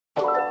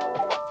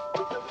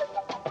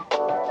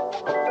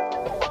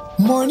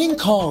Morning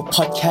Call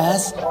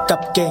Podcast กั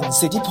บเก่ง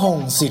สิทธิพง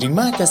ศ์สิริม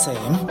าศเกษ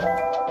ม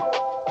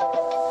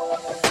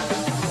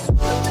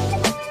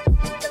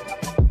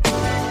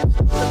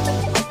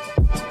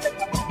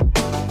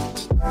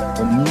ผ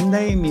มไ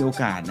ด้มีโอ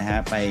กาสนะฮะ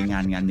ไปงา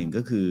นหนึ่ง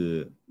ก็คือ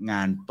ง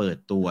านเปิด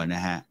ตัวน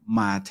ะฮะ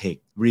Martech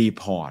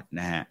Report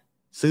นะฮะ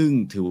ซึ่ง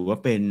ถือว่า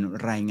เป็น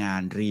รายงา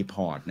นรีพ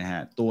อร์ตนะฮ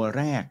ะตัว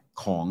แรก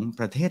ของป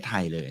ระเทศไท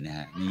ยเลยนะฮ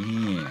ะ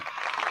นี่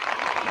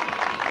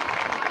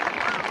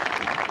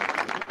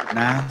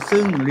นะ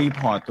ซึ่งรี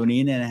พอร์ตตัว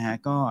นี้เนี่ยนะฮะ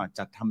ก็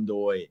จัดทำโด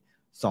ย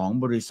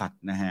2บริษัท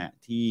นะฮะ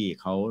ที่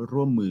เขา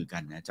ร่วมมือกั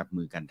นนะจับ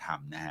มือกันท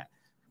ำนะฮะ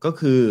ก็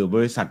คือบ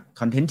ริษัท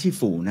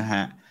Contentifu นะฮ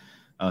ะ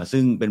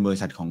ซึ่งเป็นบริ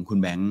ษัทของคุณ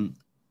แบงค์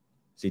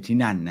สิทธิ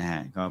นันท์นะฮ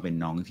ะก็เป็น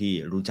น้องที่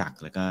รู้จัก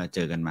แล้วก็เจ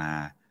อกันมา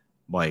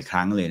บ่อยค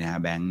รั้งเลยนะฮะ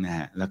แบงค์นะฮ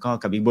ะแล้วก็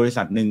กับอีกบริ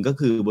ษัทหนึ่งก็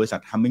คือบริษั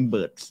ท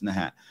Hummingbirds นะ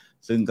ฮะ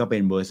ซึ่งก็เป็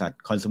นบริษัท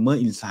Consumer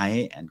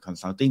Insight and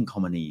Consulting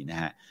Company นะ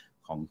ฮะ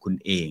ของคุณ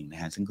เองนะ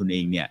ฮะซึ่งคุณเอ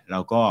งเนี่ยเร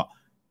าก็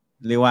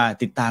เรียกว่า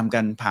ติดตามกั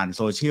นผ่านโ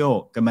ซเชียล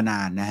กันมาน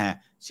านนะฮะ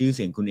ชื่อเ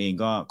สียงคุณเอง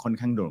ก็ค่อน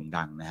ข้างโด่ง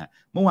ดังนะฮะ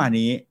เมื่อวาน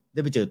นี้ได้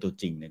ไปเจอตัว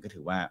จริงเนี่ยก็ถื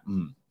อว่า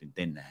ตื่นเ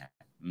ต้นนะฮะ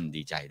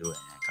ดีใจด้วย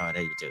นะก็ไ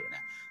ด้ไปเจอน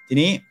ะที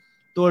นี้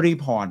ตัวรี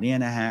พอร์ตเนี่ย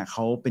นะฮะเข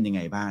าเป็นยังไ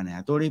งบ้างนะฮ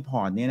ะตัวรีพอ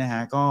ร์ตเนี่ยนะฮ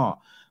ะก็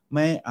ไ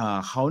ม่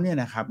เขาเนี่ย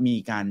นะครับมี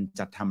การ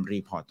จัดทำรี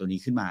พอร์ตตัวนี้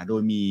ขึ้นมาโด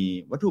ยมี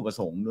วัตถุประ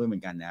สงค์ด้วยเหมื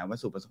อนกันนะวัต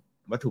ถุปร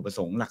ะส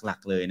งค์หลัก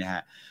ๆเลยนะฮ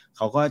ะเ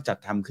ขาก็จัด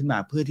ทำขึ้นมา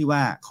เพื่อที่ว่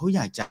าเขาอ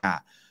ยากจะ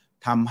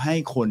ทำให้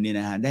คนเนี่ย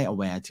นะฮะได้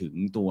aware ถึง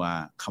ตัว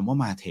คำว่า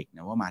Martech น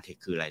ะว่า Martech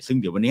คืออะไรซึ่ง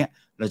เดี๋ยววันนี้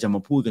เราจะม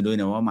าพูดกันด้วย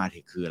นะว่า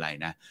Martech คืออะไร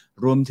นะ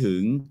รวมถึง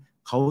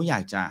เขาอยา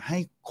กจะให้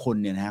คน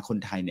เนี่ยนะฮะคน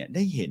ไทยเนี่ยไ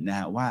ด้เห็นนะ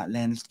ฮะว่า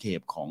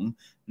landscape ของ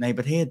ในป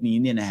ระเทศนี้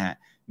เนี่ยนะฮะ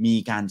มี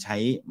การใช้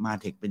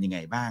Martech เป็นยังไง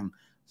บ้าง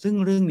ซึ่ง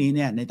เรื่องนี้เ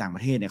นี่ยในต่างป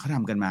ระเทศเนี่ยเขาท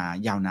ำกันมา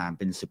ยาวนาน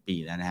เป็น10 ปี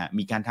แล้วนะฮะ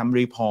มีการทำ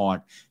รีพอร์ต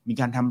มี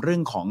การทำเรื่อ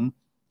งของ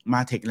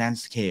Martech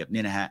landscape เ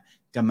นี่ยนะฮะ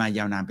กันมาย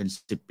าวนานเป็น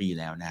10 ปี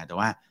แล้วนะฮะแต่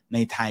ว่าใน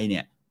ไทยเ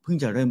นี่ยเพิ่ง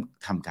จะเริ่ม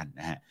ทำกัน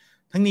นะฮะ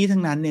ทั้งนี้ทั้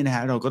งนั้นเนี่ยนะฮ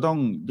ะเราก็ต้อง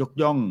ยก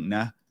ย่องน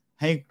ะ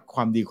ให้คว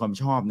ามดีความ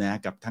ชอบนะ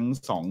กับทั้ง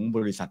2บ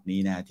ริษัทนี้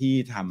นะที่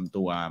ทำ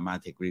ตัว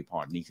Martech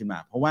Report นี้ขึ้นมา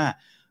เพราะว่า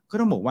ก็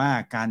ต้องบอกว่า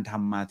การท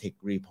ำ Martech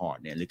Report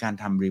เนี่ยหรือการ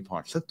ทำ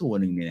Report สักตัว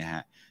หนึ่งเนี่ยนะฮ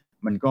ะ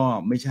มันก็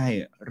ไม่ใช่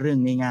เรื่อง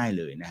ง่ายๆ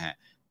เลยนะฮะ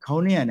เขา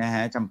เนี่ยนะฮ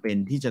ะจำเป็น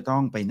ที่จะต้อ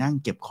งไปนั่ง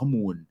เก็บข้อ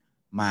มูล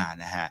มา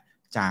นะฮะ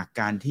จาก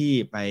การที่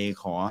ไป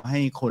ขอให้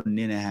คนเ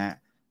นี่ยนะฮะ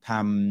ท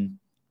ำ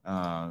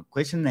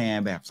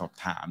questionnaire แบบสอบ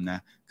ถามนะ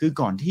คือ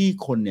ก่อนที่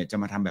คนเนี่ยจะ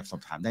มาทำแบบสอ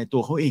บถามได้ตั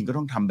วเขาเองก็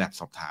ต้องทำแบบ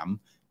สอบถาม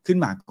ขึ้น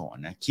มาก่อน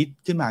นะคิด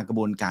ขึ้นมากระ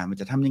บวนการมัน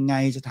จะทำยังไง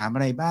จะถามอ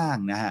ะไรบ้าง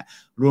นะฮะ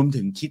รวม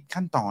ถึงคิด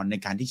ขั้นตอนใน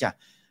การที่จะ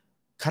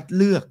คัด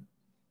เลือก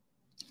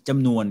จ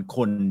ำนวนค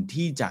น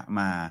ที่จะม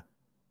า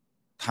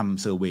ท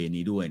ำเซอร์เวย์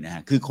นี้ด้วยนะฮ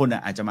ะคือคน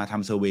อาจจะมาท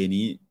ำเซอร์เวย์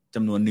นี้จ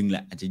ำนวนหนึ่งแหล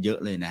ะอาจจะเยอะ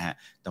เลยนะฮะ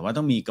แต่ว่า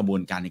ต้องมีกระบว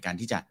นการในการ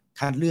ที่จะ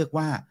คัดเลือก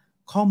ว่า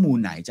ข้อมูล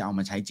ไหนจะเอา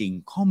มาใช้จริง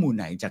ข้อมูล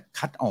ไหนจะ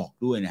คัดออก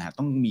ด้วยนะฮะ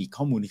ต้องมี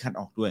ข้อมูลที่คัด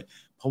ออกด้วย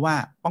เพราะว่า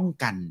ป้อง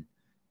กัน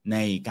ใน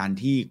การ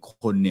ที่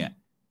คนเนี่ย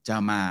จะ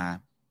มา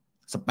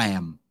สแป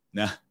ม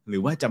นะหรื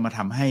อว่าจะมาท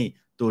ำให้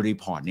ตัวรี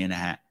พอร์ตเนี่ยน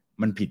ะฮะ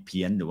มันผิดเ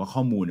พี้ยนหรือว่าข้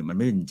อมูลเนี่ยมันไ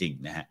ม่เป็นจริง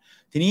นะฮะ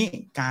ทีนี้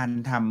ก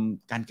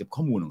ารเก็บข้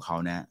อมูลของเขา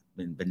นะ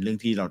เป็นเรื่อง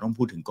ที่เราต้อง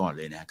พูดถึงก่อน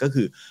เลยนะก็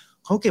คือ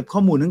เขาเก็บข้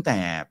อมูลตั้งแต่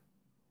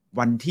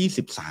วันที่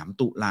13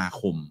ตุลา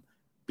คม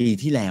ปี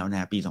ที่แล้วน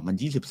ะปี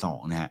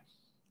2022นะฮะ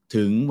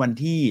ถึงวัน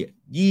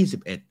ที่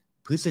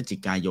21พฤศจิ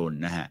กายน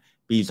นะฮะ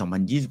ปี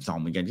2022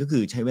เหมือนกันก็คื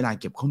อใช้เวลา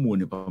เก็บข้อมูล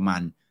ประมา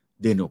ณ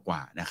เดือนกว่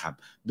านะครับ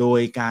โด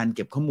ยการเ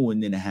ก็บข้อมูล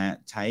เนี่ยนะฮะ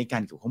ใช้กา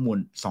รเก็บข้อมูล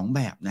2แบ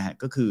บนะฮะ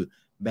ก็คือ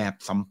แบบ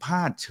สัมภ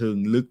าษณ์เชิง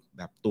ลึกแ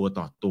บบตัว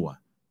ต่อตัว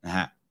นะฮ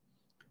ะ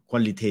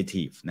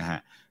qualitative นะฮะ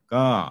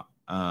ก็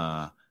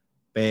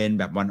เป็น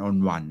แบบ one on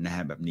one นะฮ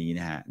ะแบบนี้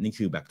นะฮะนี่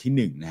คือแบบ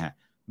ที่1นะฮะ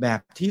แบบ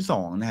ที่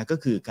2นะฮะก็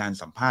คือการ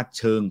สัมภาษณ์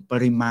เชิงป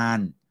ริมาณ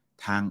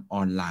ทางอ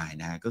อนไลน์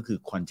นะฮะก็คือ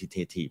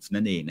quantitative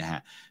นั่นเองนะฮะ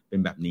เป็น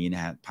แบบนี้น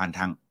ะฮะผ่านท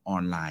างออ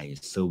นไลน์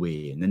เซอร์เว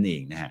ย์นั่นเอ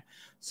งนะฮะ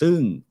ซึ่ง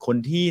คน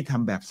ที่ท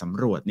ำแบบส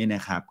ำรวจเนี่ยน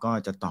ะครับก็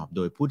จะตอบโ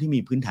ดยผู้ที่มี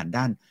พื้นฐาน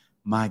ด้าน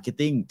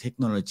Marketing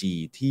Technology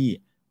ที่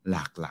หล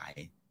ากหลาย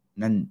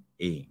นั่น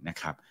เองนะ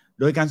ครับ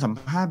โดยการสัม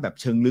ภาษณ์แบบ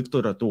เชิงลึกตั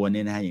วต่อตัวเ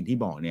นี่ยนะฮะอย่างที่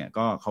บอกเนี่ย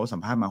ก็เขาสั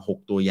มภาษณ์มา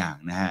6ตัวอย่าง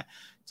นะฮะ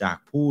จาก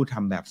ผู้ท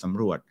ำแบบส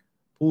ำรวจ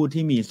ผู้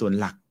ที่มีส่วน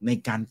หลักใน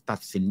การตัด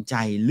สินใจ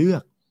เลือ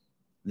ก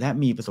และ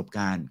มีประสบก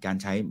ารณ์การ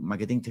ใช้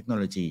Marketing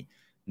Technology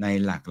ใน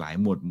หลากหลาย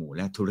หมวดหมู่แ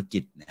ละธุรกิ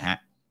จนะฮะ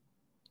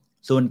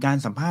ส่วนการ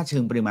สัมภาษณ์เชิ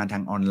งปริมาณทา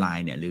งออนไล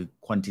น์เนี่ยหรือ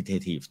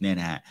quantitative เนี่ย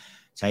นะฮะ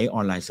ใช้อ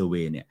อนไลน์เซอร์เว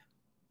ย์เนี่ย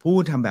ผู้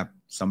ทำแบบ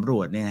สำร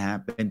วจเนี่ยนะฮะ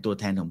เป็นตัว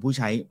แทนของผู้ใ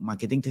ช้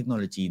Marketing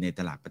Technology ใน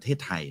ตลาดประเทศ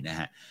ไทยนะ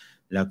ฮะ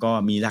แล้วก็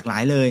มีหลากหลา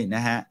ยเลยน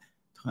ะฮะ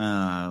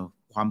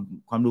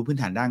ความรู้พื้น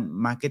ฐานด้าน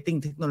Marketing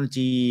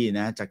Technology น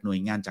ะจากหน่วย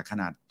งานจากข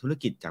นาดธุร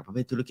กิจจากประเภ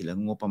ทธุรกิจและ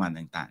งบประมาณ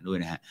ต่างๆด้วย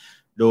นะฮะ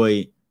โดย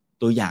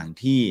ตัวอย่าง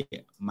ที่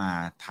มา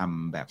ท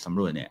ำแบบสำ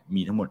รวจเนี่ย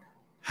มีทั้งหมด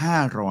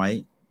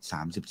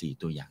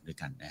534ตัวอย่างด้วย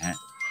กันนะฮะ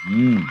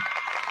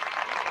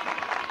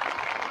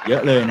เยอ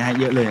ะเลยนะฮะ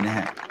เยอะเลยนะฮ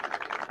ะ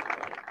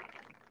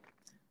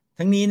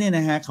ทั้งนี้เนี่ยน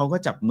ะฮะเขาก็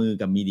จับมือ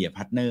กับ Media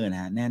Partner น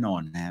ะฮะแน่นอ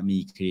นนะฮะมี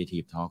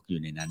Creative Talk อ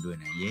ยู่ในนั้นด้วย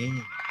นะเย้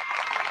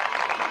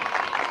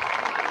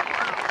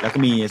แล้วก็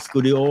มี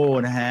Studio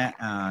นะฮะ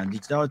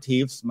Digital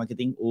Tips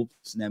Marketing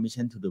Oops นะ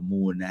Mission to the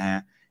Moon นะฮะ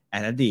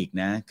Addict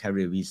นะ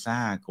Career Visa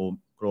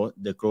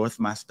The Growth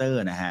Master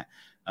นะฮะ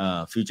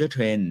Future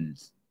Trends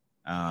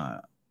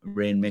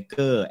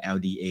Rainmaker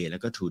LDA แล้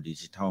วก็ True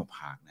Digital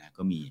Park นะ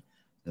ก็มี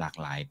หลาก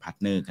หลายพาร์ท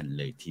เนอร์กันเ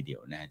ลยทีเดีย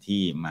วนะ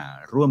ที่มา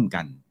ร่วม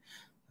กัน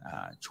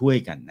ช่วย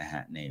กันนะฮ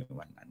ะใน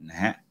วันนั้นน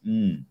ะฮะ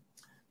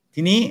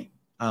ทีนี้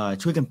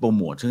ช่วยกันโปรโ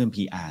มทช่วยกัน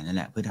PR นั่นแ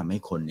หละเพื่อทำให้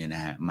คนเนี่ยน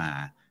ะฮะมา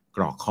ก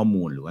รอกข้อ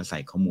มูลหรือว่าใส่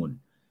ข้อมูล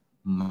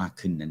มาก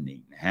ขึ้นนั่นเอ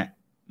งนะฮะ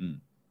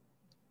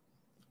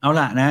เอา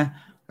ล่ะนะ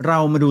เรา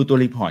มาดูตัว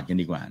รีพอร์ตกัน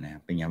ดีกว่านะ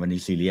เป็นไงวัน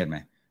นี้ซีเรียสไหม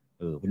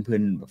เพื่อ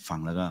นๆแบบฟัง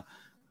แล้วก็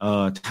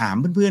ถาม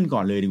เพื่อนๆก่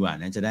อนเลยดีกว่า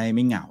นะจะได้ไ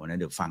ม่เหงานะ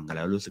เดี๋ยวฟังกันแ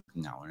ล้วรู้สึก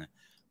เหงานะ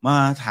มา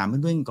ถามเ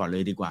พื่อนๆก่อนเล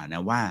ยดีกว่าน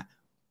ะว่า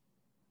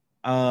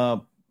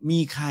มี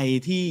ใคร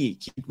ที่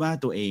คิดว่า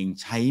ตัวเอง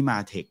ใช้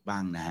MarTech บ้า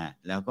งนะฮะ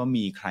แล้วก็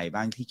มีใครบ้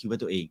างที่คิดว่า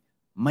ตัวเอง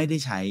ไม่ได้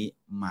ใช้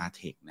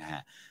MarTech นะฮ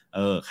ะ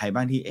ใครบ้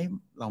างที่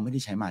เราไม่ได้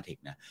ใช้ MarTech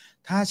นะ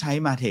ถ้าใช้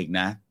MarTech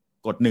นะ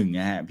กด1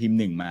นะฮะพิมพ์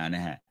1มาน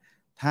ะฮะ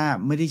ถ้า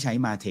ไม่ได้ใช้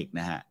MarTech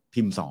นะฮะ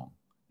พิมพ์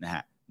2นะฮ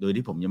ะโดย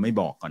ที่ผมยังไม่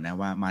บอกก่อนนะ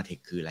ว่า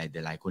MarTech คืออะไรแต่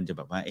หลายคนจะแ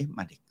บบว่า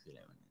MarTech คืออะไ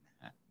รน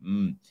ะฮะ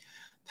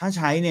ถ้าใ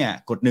ช้เนี่ย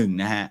กด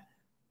1นะฮะ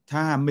ถ้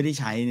าไม่ได้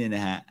ใช้เนี่ยน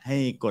ะฮะให้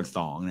กด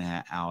2นะฮ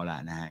ะเอาละ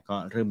นะฮะก็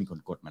เริ่มมีคน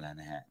กดมาแล้ว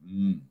นะฮะ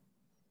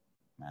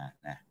มา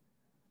นะ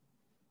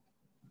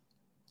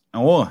โ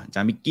อ้อาจ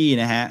ารย์มิกกี้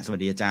นะฮะสวัส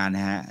ดีอาจารย์น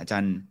ะฮะอาจา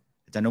รย์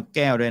นกแ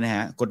ก้วด้วยนะฮ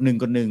ะกด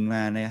1ม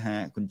านะฮะ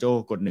คุณโจ้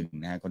กด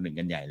1นะฮะกด1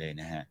กันใหญ่เลย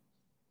นะฮะ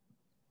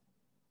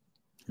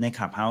ใน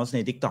Clubhouse ใน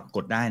TikTok ก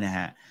ดได้นะฮ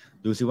ะ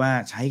ดูซิว่า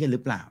ใช้กันหรื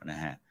อเปล่านะ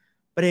ฮะ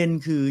ประเด็น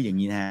คืออย่าง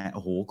นี้นะฮะโ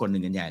อ้โหกด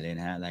1กันใหญ่เลย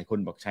นะฮะหลายคน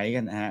บอกใช้กั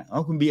นนะฮะ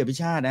คุณบีอภิ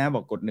ชาตินะบ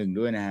อกกด1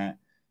ด้วยนะฮะ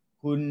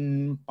คุณ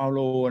เปาโล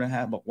นะฮ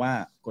ะบอกว่า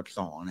กด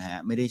2นะฮะ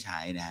ไม่ได้ใช้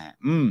นะฮะ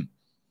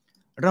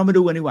เรามา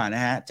ดูกันดีกว่าน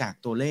ะฮะจาก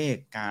ตัวเลข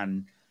การ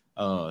เ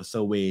ซ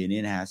อร์เวย์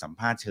นี่นะฮะสัม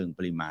ภาษณ์เชิงป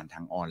ริมาณท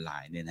างออนไล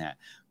น์เนี่ยนะฮะ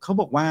เขา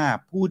บอกว่า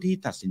ผู้ที่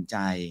ตัดสินใจ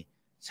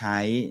ใช้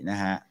นะ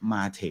ฮะ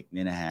MarTech เ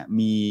นี่ยนะฮะ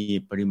มี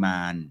ปริม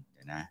าณ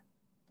นะ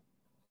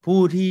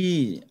ผู้ที่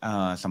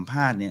สัมภ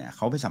าษณ์เนี่ยเข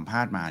าไปสัมภ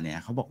าษณ์มาเนี่ย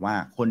เขาบอกว่า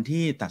คน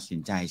ที่ตัดสิน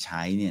ใจใ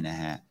ช้เนี่ยนะ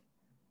ฮะ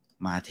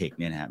MarTech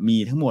เนี่ยนะฮะมี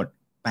ทั้งหมด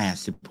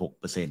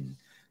 86% น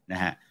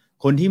ะฮะ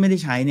คนที่ไม่ได้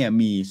ใช้เนี่ย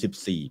มี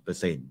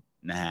 14% น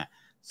ะฮะ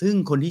ซึ่ง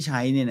คนที่ใช้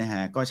เนี่ยนะฮ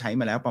ะก็ใช้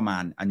มาแล้วประมา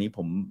ณอันนี้ผ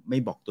มไม่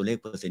บอกตัวเลข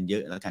เปอร์เซ็นต์เยอ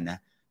ะแล้วกันนะ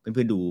เ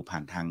พื่อนๆดูผ่า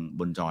นทาง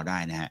บนจอได้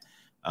นะฮะ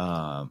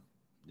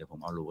เดี๋ยวผม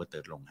เอารูว่าเติ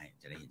ร์ดลงให้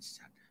จะได้เห็น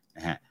ชัดน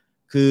ะฮะ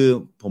คือ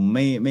ผม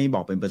ไม่บ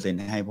อกเป็นเปอร์เซ็นต์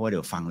ให้เพราะว่าเดี๋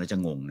ยวฟังแล้วจะ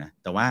งงนะ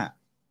แต่ว่า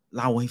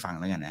เล่าให้ฟัง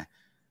แล้วกันนะ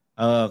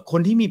ค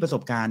นที่มีประส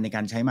บการณ์ในก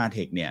ารใช้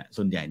MarTech เนี่ย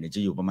ส่วนใหญ่เนี่ยจ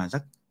ะอยู่ประมาณสั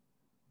ก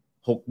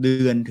6 เดื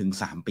อนถึง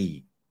3 ปี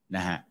น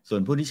ะฮะส่ว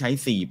นผู้ที่ใช้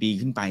4 ปี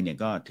ขึ้นไปเนี่ย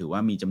ก็ถือว่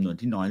ามีจำนวน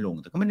ที่น้อยลง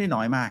แต่ก็ไม่ได้น้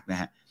อยมากน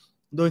ะฮะ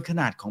โดยข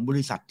นาดของบ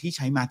ริษัทที่ใ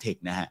ช้ MarTech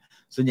นะฮะ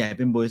ส่วนใหญ่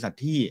เป็นบริษัท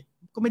ที่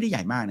ก็ไม่ได้ให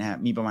ญ่มากนะฮะ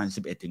มีประมาณ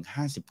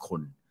 11-50 ค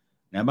น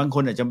นะบางค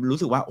นอาจจะรู้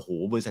สึกว่าโอ้โห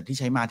บริษัทที่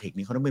ใช้ MarTech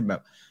นี่เขาต้องเป็นแบ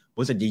บบ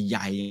ริษัทให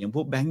ญ่ๆอย่างพ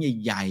วกแบงก์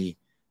ใหญ่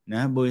ๆน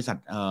ะบริษัท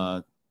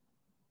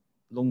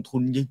ลงทุ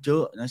นเยอ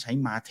ะๆนะใช้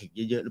MarTech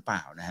เยอะๆหรือเปล่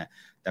านะฮะ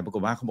แต่ปราก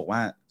ฏว่าเขาบอกว่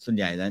าส่วน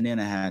ใหญ่แล้วเนี่ย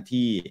นะฮะ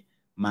ที่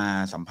มา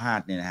สัมภาษ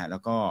ณ์เนี่ยนะฮะแล้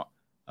วก็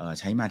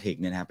ใช้ MarTech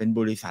เนี่ยนะฮะเป็น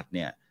บริษัทเ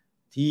นี่ย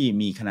ที่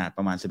มีขนาดป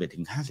ระมาณ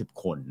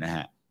 11-50 คนนะฮ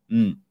ะ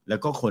แล้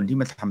วก็คนที่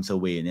มาทำเซอ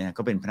ร์เวย์เนี่ย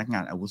ก็เป็นพนักงา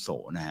นอาวุโส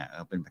นะฮะ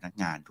เป็นพนัก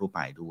งานทั่วไป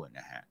ด้วย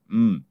นะฮะ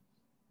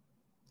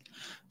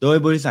โดย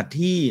บริษัท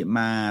ที่ม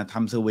าท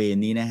ำเซอร์เวย์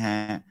นี้นะฮะ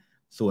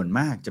ส่วนม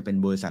ากจะเป็น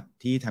บริษัท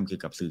ที่ทำเกี่ย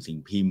วกับสื่อสิ่ง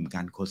พิมพ์ก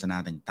ารโฆษณา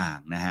ต่าง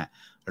ๆนะฮะ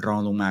รอง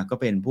ลงมาก็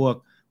เป็นพวก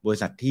บริ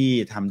ษัทที่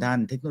ทำด้าน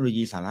เทคโนโล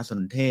ยีสารส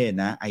นเทศ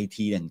นะ IT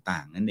ต่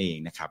างๆนั่นเอง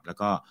นะครับแล้ว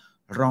ก็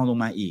รองลง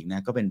มาอีกน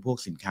ะก็เป็นพวก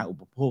สินค้าอุ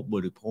ปโภคบ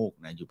ริโภค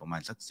นะอยู่ประมา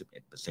ณสัก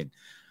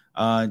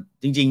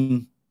 11%จริง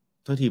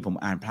ๆโทษทีผม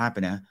อ่านพลาดไป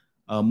นะ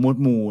หมวด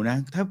หมู่นะ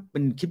ถ้าเป็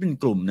นคิดเป็น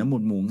กลุ่มนะหม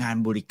วดหมู่งาน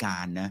บริกา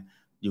รนะ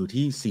อยู่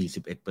ที่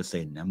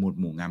 41% นะหมวด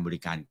หมู่งานบ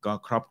ริการก็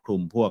ครอบคลุ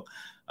มพวก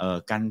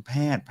การแพ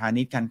ทย์พา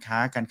ณิชย์การค้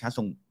า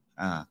ส่ง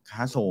ค้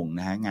าส่ง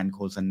นะฮะงานโฆ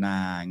ษณา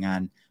งา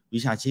นวิ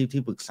ชาชีพ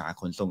ที่ปรึกษา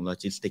ขนส่งโล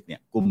จิสติกเนี่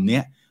ยกลุ่มเนี้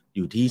ยอ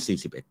ยู่ที่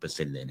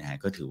 41% เลยนะฮะ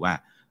ก็ถือว่า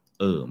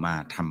มา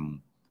ท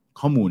ำ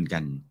ข้อมูลกั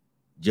น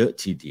เยอะ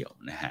ทีเดียว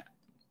นะฮะ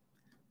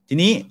ที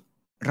นี้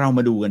เราม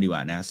าดูกันดีกว่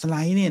านะสไล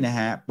ด์เนี่ยนะ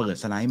ฮะเปิด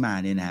สไลด์มา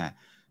เนี่ยนะฮะ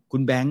คุ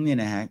ณแบงค์เนี่ย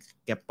นะฮะ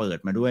แกเปิด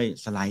มาด้วย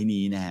สไลด์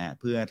นี้นะฮะ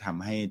เพื่อท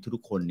ำให้ทุ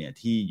กคนเนี่ย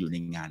ที่อยู่ใน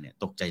งานเนี่ย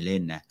ตกใจเล่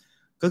นนะ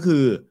ก็คื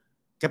อ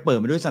แกเปิด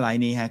มาด้วยสไล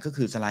ด์นี้ฮะก็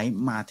คือสไลด์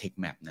MarTech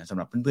Map นะสำห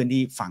รับเพื่อนๆ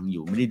ที่ฟังอ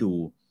ยู่ไม่ได้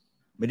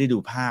ดู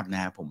ภาพน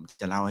ะฮะผม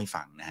จะเล่าให้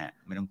ฟังนะฮะ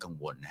ไม่ต้องกัง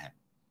วลนะฮะ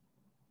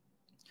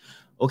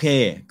โอเค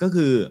ก็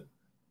คือ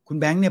คุณ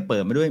แบงค์เนี่ยเปิ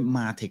ดมาด้วย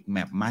MarTech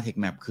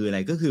Map คืออะไร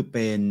ก็คือเ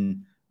ป็น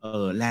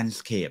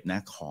landscape น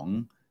ะของ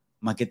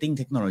marketing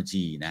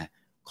technology นะ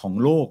ของ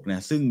โลกน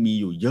ะซึ่งมี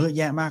อยู่เยอะแ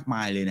ยะมากม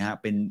ายเลยนะฮะ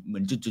เป็นเหมื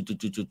อนจุ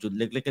ดๆๆๆ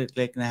เ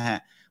ล็กๆๆนะฮะ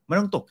ไม่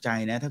ต้องตกใจ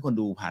นะถ้าคน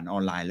ดูผ่านออ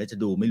นไลน์แล้วจะ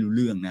ดูไม่รู้เ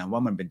รื่องนะว่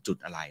ามันเป็นจุด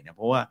อะไรนะเ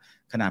พราะว่า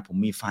ขนาดผม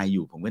มีไฟล์อ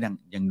ยู่ผมก็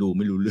ยังดูไ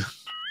ม่รู้เรื่อง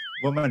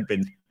ว่ามันเป็น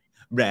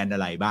แบรนด์อะ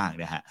ไรบ้าง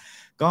นะฮะ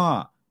ก็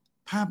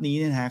ภาพนี้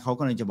เนี่ยนะฮะเขา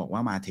กำลังจะบอกว่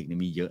า MarTech เนี่ย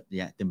มีเยอะแ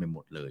ยะเต็มไปหม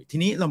ดเลยที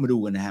นี้เรามาดู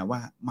กันนะฮะว่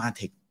า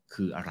MarTech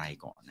คืออะไร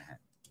ก่อนนะฮะ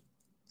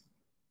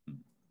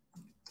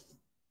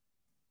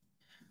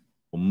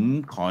ผม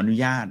ขออนุ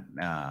ญาต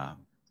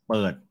เ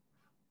ปิด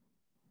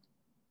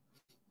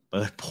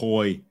โพ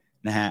ย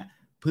นะฮะ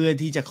เพื่อ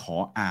ที่จะขอ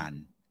อ่าน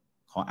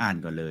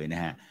ก่อนเลยน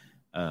ะฮะ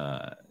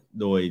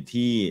โดย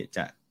ที่จ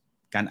ะ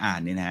การอ่าน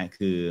เนี่ยนะฮะ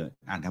คือ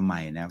อ่านทำไม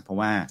นะเพราะ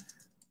ว่า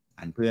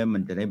อ่านเพื่อมั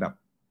นจะได้แบบ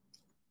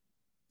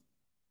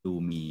ดู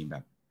มีแบ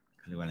บเ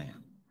ขาเรียกว่าอะไร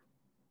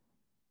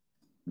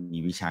มี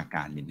วิชาก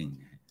ารนิดนึง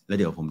นะแล้วเ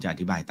ดี๋ยวผมจะอ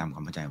ธิบายตามคว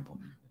ามเข้าใจของผม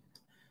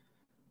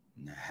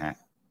นะฮะ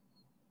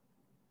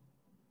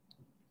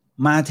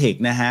MarTech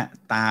นะฮะ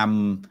ตาม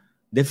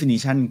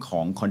definition ข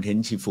อง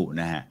Content Shifu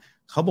นะฮะ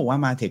เขาบอกว่า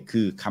MarTech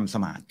คือคำส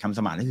ม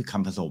านก็คือค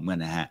ำผสมกัน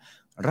นะฮะ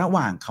ระห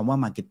ว่างคำว่า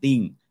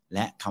Marketing แล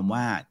ะคำ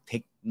ว่าเท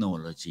คโน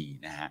โลยี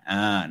นะฮะ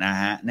นะ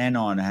ฮะแน่น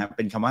อนนะฮะเ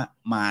ป็นคำว่า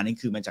มานี่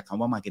คือมาจากค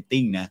ำว่า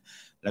Marketing นะ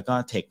แล้วก็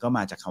Tech ก็ม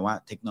าจากคำว่า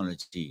เทคโนโล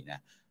ยีน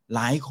ะห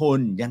ลายคน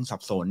ยังสั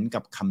บสนกั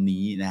บคำ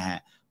นี้นะฮะ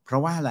เพรา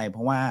ะว่าอะไรเพ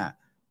ราะว่า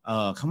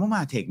คำว่า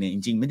MarTech เนี่ยจ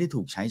ริงๆไม่ได้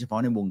ถูกใช้เฉพาะ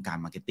ในวงการ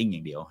Marketing อย่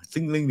างเดียว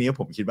ซึ่งเรื่องนี้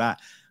ผมคิดว่า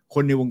ค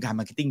นในวงการ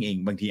มาร์เก็ตติ้งเอง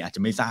บางทีอาจจ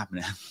ะไม่ทราบ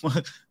นะว่า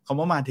คำ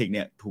ว่า MarTech เ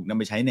นี่ยถูกนำ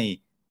ไปใช้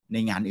ใน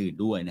งานอื่น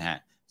ด้วยนะฮะ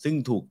ซึ่ง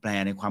ถูกแปล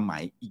ในความหมา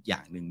ยอีกอย่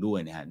างหนึ่งด้วย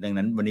นะฮะดัง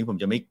นั้นวันนี้ผม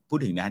จะไม่พูด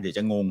ถึงนะเดี๋ยวจ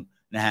ะงง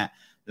นะฮะ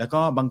แล้ว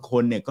ก็บางค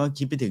นเนี่ยก็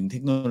คิดไปถึงเท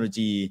คโนโล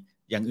ยี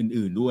อย่าง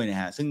อื่นๆด้วยนะ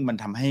ฮะซึ่งมัน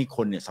ทำให้ค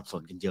นเนี่ยสับส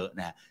นกันเยอะน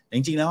ะฮะ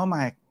จริงๆแล้วว่า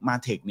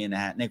MarTech เนี่ยน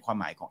ะฮะในความ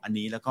หมายของอัน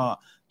นี้แล้วก็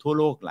ทั่ว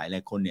โลกหลา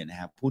ยๆคนเนี่ยนะ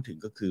ฮะพูดถึง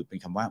ก็คือเป็น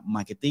คำว่า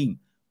Marketing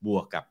บว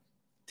กกับ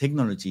เทคโน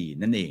โลยี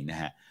นั่นเองนะ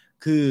ฮะ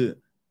คือ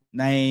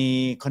ใน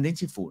Content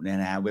Shifu เนี่ย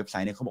นะเว็บไซ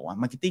ต์เนี่ยเขาบอกว่า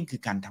Marketing คื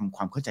อการทำค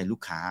วามเข้าใจลู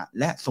กค้า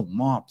และส่ง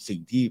มอบสิ่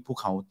งที่พวก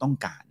เขาต้อง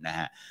การนะ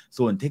ฮะ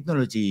ส่วนเทคโนโ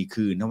ลยี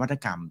คือนวัต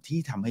กรรมที่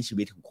ทำให้ชี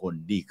วิตของคน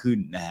ดีขึ้น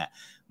นะฮะ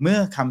เมื่อ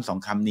คำสอง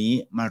คำนี้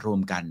มารว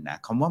มกันนะ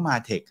คำว่า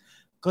MarTech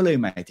ก็เลย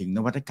หมายถึงน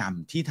วัตกรรม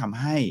ที่ทำ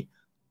ให้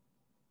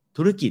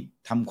ธุรกิจ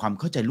ทำความ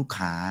เข้าใจลูก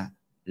ค้า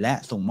และ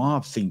ส่งมอบ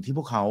สิ่งที่พ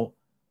วกเขา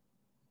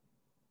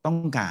ต้อง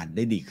การไ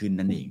ด้ดีขึ้น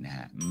นั่นเองนะฮ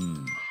ะ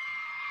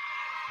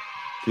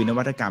คือน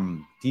วัตกรรม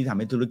ที่ทำ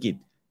ให้ธุรกิจ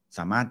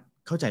สามารถ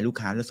เข้าใจลูก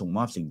ค้าและส่งม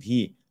อบสิ่งที่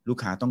ลูก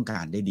ค้าต้องกา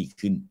รได้ดี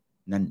ขึ้น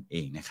นั่นเอ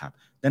งนะครับ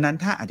ดังนั้น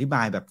ถ้าอธิบ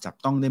ายแบบจับ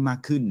ต้องได้มาก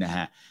ขึ้นนะฮ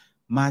ะ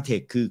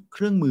MarTech คือเค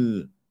รื่องมือ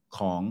ข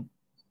อง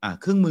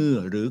เครื่องมือ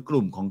หรือก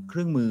ลุ่มของเค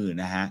รื่องมือ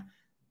นะฮะ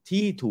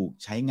ที่ถูก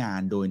ใช้งา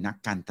นโดยนัก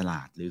การตล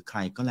าดหรือใคร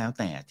ก็แล้ว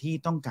แต่ที่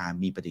ต้องการ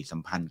มีปฏิสั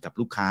มพันธ์กับ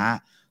ลูกค้า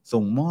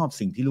ส่งมอบ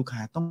สิ่งที่ลูกค้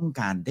าต้อง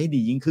การได้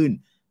ดียิ่งขึ้น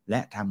และ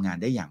ทำงาน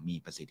ได้อย่างมี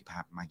ประสิทธิภา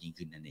พมากยิ่ง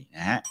ขึ้นนั่นเองน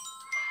ะฮะ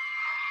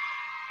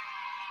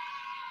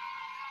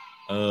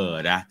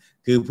นะ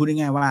คือพูด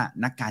ง่ายๆว่า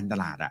นักการต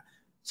ลาด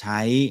ใช้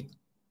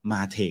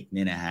MarTech เ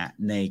นี่ยนะฮะ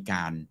ในก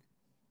าร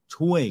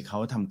ช่วยเขา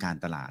ทำการ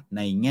ตลาดใ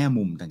นแง่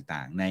มุมต่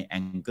างๆในแอ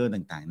งเกิล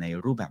ต่างๆใน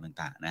รูปแบบ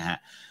ต่างๆนะฮะ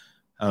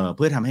เ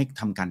พื่อทำให้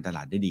ทำการตล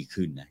าดได้ดี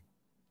ขึ้นนะ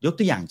ยก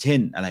ตัวอย่างเช่น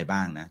อะไรบ้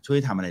างนะช่วย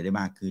ทำอะไรได้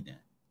มากขึ้นเนี่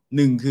ยห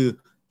นึ่งคือ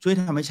ช่วย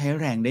ทำให้ใช้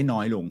แรงได้น้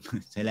อยลง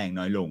ใช้แรง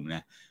น้อยลงน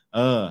ะ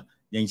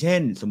อย่างเช่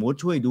นสมมุติ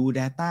ช่วยดู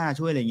Data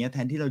ช่วยอะไรเงี้ยแท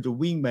นที่เราจะ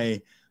วิ่งไป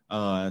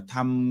ท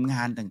ำง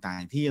านต่า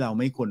งๆที่เรา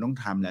ไม่ควรต้อง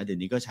ทำแล้วเดี๋ยว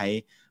นี้ก็ใช้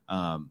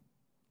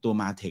ตัว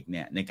MarTech เ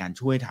นี่ยในการ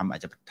ช่วยทำอา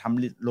จจะท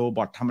ำโรบ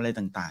อททำอะไร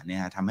ต่างๆเนี่ย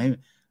ทำให้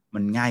มั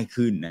นง่าย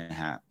ขึ้นน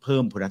ะฮะเพิ่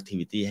ม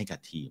productivity ให้กับ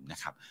ทีมนะ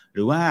ครับห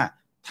รือว่า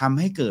ทำ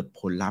ให้เกิด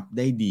ผลลัพธ์ไ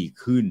ด้ดี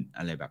ขึ้น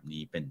อะไรแบบ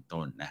นี้เป็น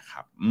ต้นนะค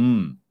รับ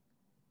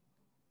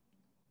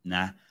น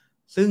ะ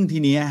ซึ่งที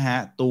นี้ฮะ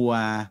ตัว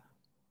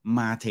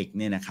MarTech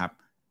เนี่ยนะครับ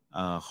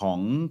ของ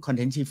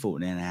Content Shifu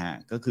เนี่ยนะฮะ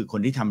ก็คือคน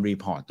ที่ทำรี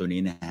พอร์ตตัว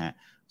นี้นะฮะ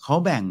เขา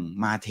แบ่ง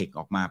MarTech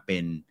ออกมาเป็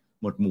น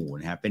หมวดหมู่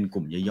นะฮะเป็นก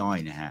ลุ่มย่อย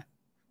ๆนะฮะ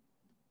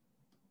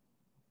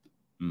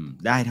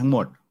ได้ทั้งหม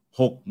ด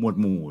6หมวด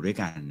หมู่ด้วย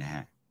กันนะฮ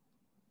ะ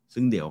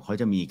ซึ่งเดี๋ยวเขา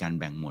จะมีการ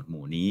แบ่งหมวดห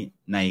มู่นี้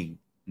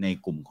ใน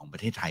กลุ่มของปร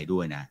ะเทศไทยด้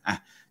วยนะ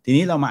ที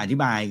นี้เรามาอธิ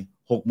บาย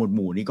6หมวดห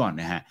มู่นี้ก่อน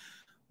นะฮะ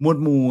หมวด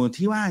หมู่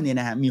ที่ว่าเนี่ย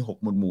นะฮะมี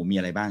6หมวดหมู่มี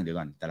อะไรบ้างเดี๋ยว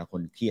ก่อนแต่ละค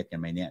นเครียดกัน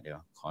ไหมเนี่ยเดี๋ยว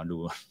ขอดู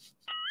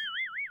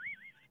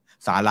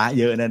สาระ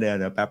เยอะนะเดี๋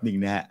ยวแป๊บหนึ่ง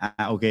นะฮะ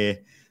โอเค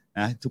น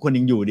ะทุกคน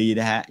ยังอยู่ดี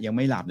นะฮะยังไ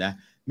ม่หลับนะ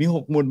มี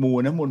6หมวดหมู่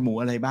นะหมวดหมู่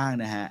อะไรบ้าง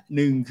นะฮะ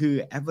1คือ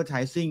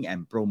advertising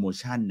and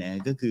promotion น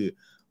ะก็คือ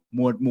หม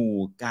วดหมู่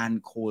การ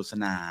โฆษ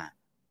ณา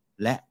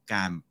และก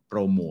ารโปร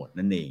โมท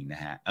นั่นเองน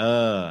ะฮะ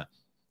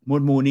หมว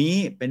ดหมู่นี้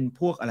เป็น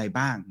พวกอะไร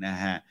บ้างนะ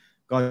ฮะ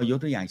ก็ยก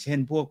ตัวอย่างเช่น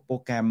พวกโปร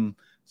แกรม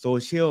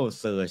social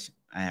search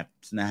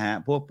ads นะฮะ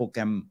พวกโปรแก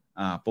รม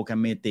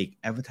programmatic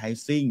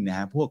advertising นะ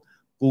ฮะพวก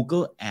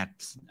Google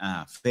Ads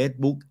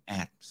Facebook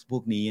Ads พว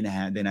กนี้นะฮ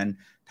ะดังนั้น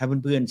ถ้า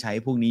เพื่อนๆใช้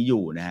พวกนี้อ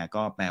ยู่นะฮะ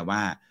ก็แปลว่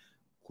า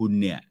คุณ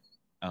เนี่ย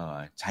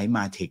ใช้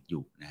MarTech อ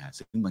ยู่นะฮะ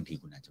ซึ่งบางที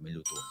คุณอาจจะไม่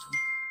รู้ตัวใช่ไหม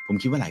ผม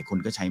คิดว่าหลายคน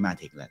ก็ใช้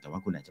MarTech แหละแต่ว่า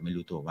คุณอาจจะไม่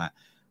รู้ตัวว่า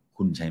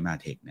คุณใช้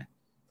MarTech นะ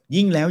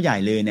ยิ่งแล้วใหญ่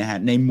เลยนะฮะ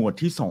ในหมวด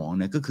ที่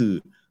2นะก็คือ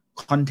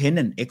Content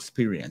and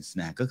Experience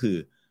นะก็คือ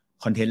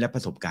Content และป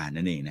ระสบการณ์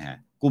นั่นเองนะฮะ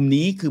กลุ่ม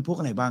นี้คือพวก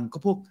อะไรบ้างก็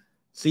พวก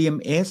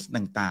CMS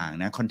ต่าง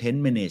ๆนะ Content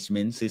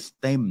Management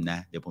System นะ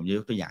เดี๋ยวผมจะย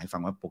กตัวอย่างให้ฟั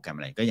งว่าโปรแกรมอ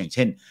ะไรก็อย่างเ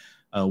ช่น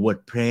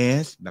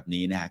WordPress แบบ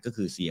นี้นะฮะก็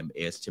คือ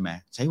CMS ใช่ไหม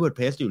ใช้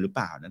WordPress อยู่หรือเป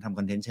ล่านะทำค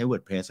อนเทนต์ใช้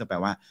WordPress ก็แปล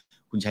ว่า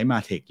คุณใช้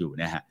Martech อยู่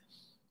นะฮะ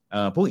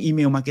พวกอีเม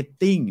ลมาร์เก็ต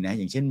ติ้งนะ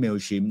อย่างเช่น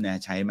Mailchimp นะ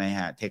ใช้ไหม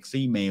ฮะ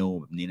Taxi Mail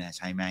แบบนี้นะใ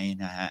ช้ไหม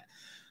นะฮะ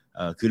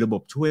คือระบ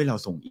บช่วยเรา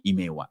ส่งอีเ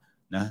มลอะ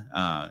นะ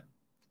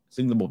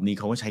ซึ่งระบบนี้เ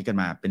ขาก็ใช้กัน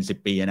มาเป็น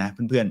10 ปีนะ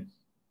เพื่อน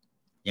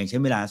ๆอย่างเช่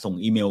นเวลาส่ง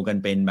อีเมลกัน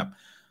เป็นแบบ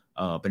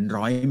เป็น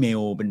100 เม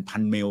ลเป็น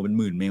1,000 เมลเป็น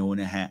10,000 เมล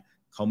นะฮะ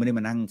เขาไม่ได้ม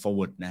านั่ง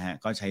forward นะฮะ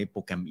ก็ใช้โป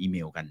รแกรมอีเม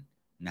ลกัน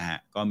นะฮะ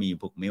ก็มี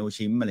พวก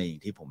Mailchimp อะไรอย่า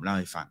งที่ผมเล่า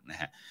ให้ฟังน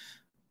ะฮะ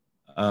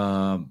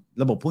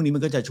ระบบพวกนี้มั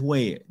นก็จะช่วย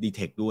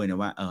detect ด้วยนะ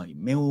ว่า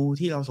เมล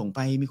ที่เราส่งไป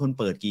มีคน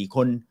เปิดกี่ค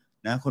น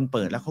นะคนเ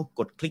ปิดแล้วเขา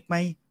กดคลิกไหม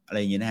อะไร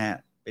อย่างเงี้ยนะฮะ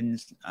เป็น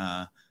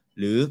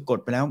หรือกด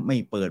ไปแล้วไม่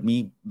เปิดมี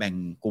แบ่ง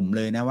กลุ่มเ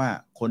ลยนะว่า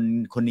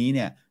คนนี้เ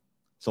นี่ย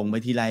ส่งไป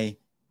ทีไร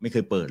ไม่เค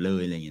ยเปิดเล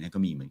ยอะไรอย่างเงี้ยนะก็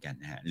มีเหมือนกัน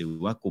นะฮะหรือ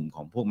ว่ากลุ่มข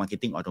องพวก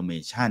marketing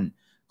automation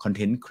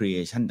content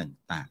creation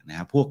ต่างๆนะ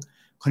ฮะพวก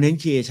content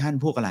creation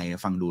พวกอะไร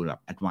ฟังดูแบ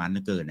บ advanced เห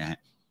ลือเกินนะฮะ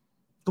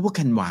ก็พวก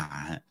Canva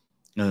ฮะ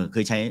เค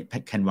ยใช้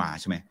Canva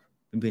ใช่ไหม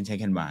เพื่อนๆใช้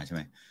Canva ใช่ไห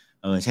ม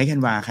ใช้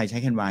Canva ใครใช้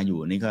Canva อยู่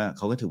นี่ก็เ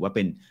ขาก็ถือว่าเ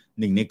ป็น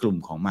หนึ่งในกลุ่ม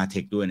ของ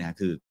Martech ด้วยนะฮะ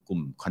คือกลุ่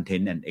ม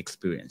Content and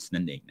Experience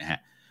นั่นเองนะฮะ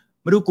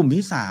มาดูกลุ่ม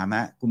ที่3ฮ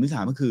ะกลุ่มที่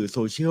3ก็คือ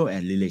Social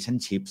and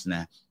Relationships น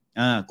ะ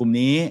กลุ่ม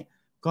นี้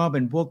ก็เป็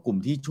นพวกกลุ่ม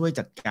ที่ช่วย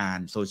จัดการ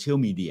โซเชียล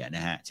มีเดียน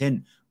ะฮะเช่น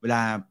เวล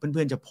าเ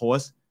พื่อนๆจะโพส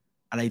ต์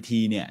อะไรที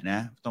เนี่ยนะ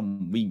ต้อง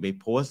วิ่งไป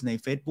โพสต์ใน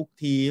Facebook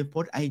ทีโพ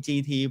สต์ IG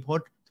ทีโพส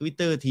ต์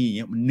Twitter ทีอย่างเ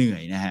งี้ยมันเหนื่อ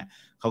ยนะฮะ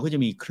เขาก็จะ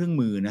มีเครื่อง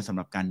มือนะสำห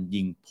รับการ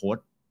ยิงโพส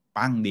ต์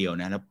ปั้งเดียว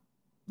นะแล้ว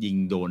ยิง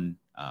โดน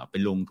ไป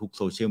ลงทุก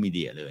โซเชียลมีเ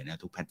ดียเลยนะ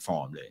ทุกแพลตฟอ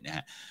ร์มเลยนะฮ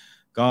ะ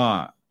ก็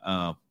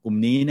กลุ่ม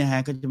นี้นะฮะ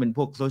ก็จะเป็นพ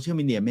วกโซเชียล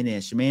มีเดียแมネ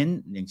จเมนต์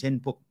อย่างเช่น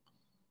พวก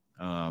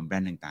แบร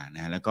นด์ต่างๆน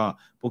ะฮะแล้วก็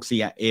พวก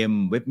CRM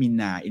เว็บมิ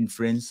นาอินฟ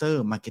ลูเอนเซอ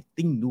ร์มาร์เก็ต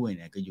ติ้งด้วย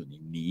นะก็อยู่ใน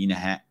นี้น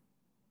ะฮะ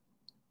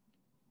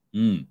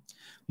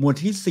หมวด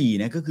ที่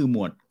4นะก็คือหม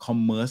วด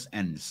Commerce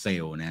and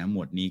Sale นะหม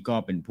วดนี้ก็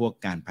เป็นพวก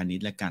การพาณิช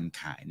ย์และการ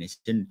ขายนะ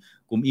เช่น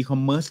กลุ่ม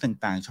e-commerce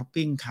ต่างๆ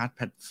Shopping Cart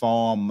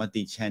Platform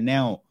Multi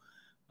Channel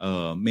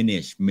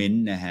Management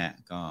นะฮะ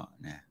ก็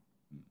นะ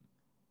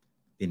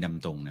เรียนด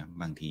ำตรงนะ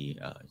บางที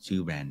ชื่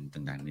อแบรนด์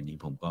ต่างๆในนี้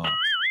ผมก็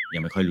ยั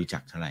งไม่ค่อยรู้จั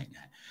กเท่าไหร่น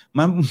ะม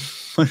า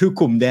ดู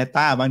กลุ่ม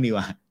Data บ้างดีก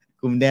ว่า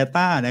กลุ่ม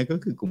Data นะก็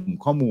คือกลุ่ม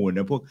ข้อมูลน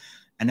ะพวก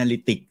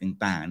Analytics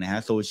ต่างๆนะฮะ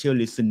Social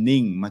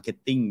Listening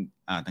Marketing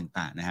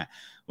ต่างๆนะฮะ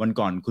วัน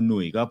ก่อนคุณห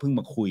นุ่ยก็เพิ่ง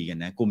มาคุยกัน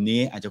นะกลุ่มนี้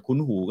อาจจะคุ้น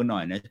หูกันหน่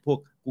อยนะพวก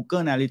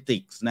Google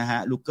Analytics นะฮะ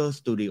Looker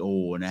Studio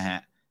นะฮะ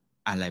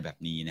อะไรแบบ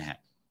นี้นะฮะ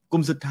ก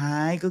ลุ่มสุดท้า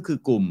ยก็คือ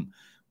กลุ่ม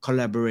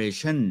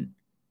Collaboration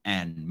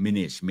and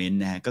Management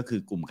นะฮะก็คือ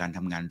กลุ่มการท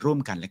ำงานร่วม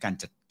กันและการ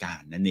จัดกา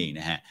รนั่นเอง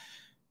นะฮะ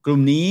กลุ่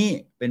มนี้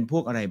เป็นพว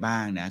กอะไรบ้า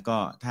งนะก็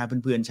ถ้า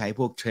เพื่อนๆใช้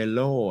พวก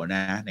Trello น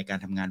ะในการ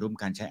ทำงานร่วม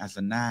กันใช้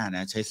Asana น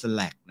ะใช้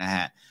Slack นะฮ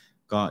ะ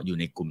ก็อยู่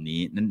ในกลุ่ม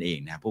นี้นั่นเอง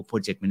นะพวก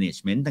Project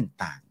Management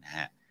ต่างๆนะฮ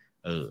ะ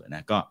น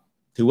ะก็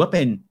ถือว่าเ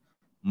ป็น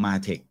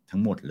Martech ทั้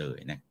งหมดเลย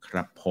นะค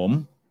รับผม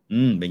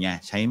เป็นไง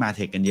ใช้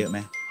Martech กันเยอะไหม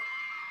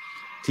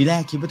ทีแร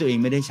กคิดว่าตัวเอง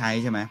ไม่ได้ใช้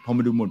ใช่ไหมพอม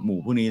าดูหมวดหมู่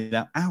พวกนี้แ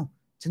ล้วอ้าว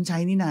ฉันใช้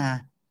นี่นา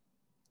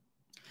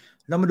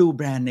เรามาดูแ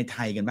บรนด์ในไท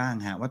ยกันบ้าง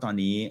ฮะว่าตอน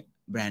นี้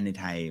แบรนด์ใน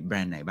ไทยแบร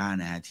นด์ไหนบ้าง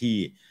นะฮะที่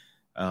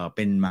เ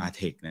ป็น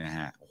Martech นะ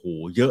ฮะโห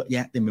เยอะแย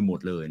ะเต็มไปหมด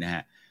เลยนะฮ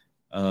ะ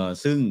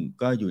ซึ่ง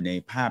ก็อยู่ใน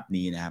ภาพ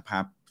นี้นะฮะภา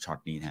พช็อต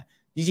นี้นะฮะ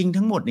จริงๆ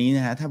ทั้งหมดนี้น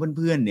ะฮะถ้าเ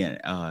พื่อนๆเนี่ย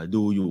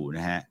ดูอยู่น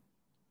ะฮะ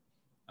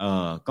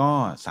ก็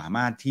สาม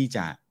ารถที่จ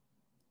ะ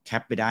แค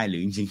ปไปได้หรื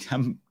อจริงๆถ้า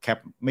แคป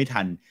ไม่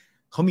ทัน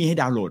เขามีให้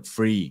ดาวน์โหลดฟ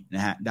รีน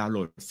ะฮะดาวน์โหล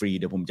ดฟรี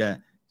เดี๋ยวผมจะ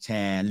แช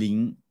ร์ลิง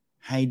ก์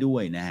ให้ด้ว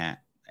ยนะฮะ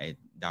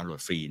ดาวน์โหล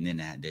ดฟรีเนี่ย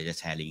นะเดี๋ยวจะ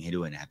แชร์ลิงก์ให้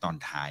ด้วยนะฮะตอน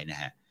ท้ายนะ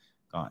ฮะ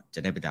ก็จะ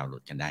ได้ไปดาวน์โหล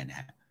ดกันได้นะ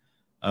ฮะ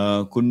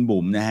คุณ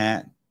บุ๋มนะฮะ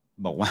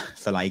บอกว่า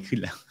สไลด์ขึ้น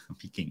แล้ว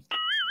พี่เก่ง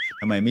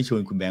ทำไมไม่ชว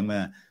นคุณแบงค์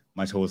ม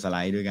าโชว์สไล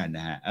ด์ด้วยกันน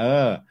ะฮะ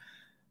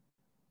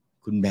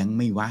คุณแบงค์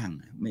ไม่ว่าง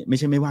ไม่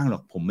ใช่ไม่ว่างหรอ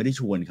กผมไม่ได้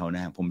ชวนเขาน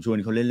ะผมชวน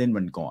เขาเล่นๆ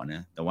วันก่อนน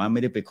ะแต่ว่าไ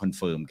ม่ได้ไปคอนเ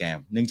ฟิร์มแก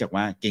เนื่องจาก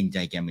ว่าเกรงใจ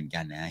แกเหมือนกั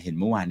นนะเห็น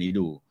เมื่อวานนี้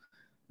ดู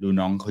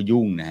น้องเขา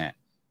ยุ่งนะฮะ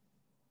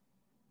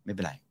ไม่เ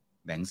ป็นไร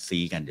แบงค์ซี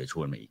กันเดี๋ยวช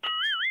วนมาอีก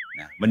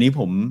นะวันนี้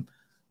ผม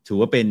ถือ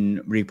ว่าเป็น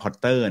รีพอร์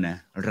เตอร์นะ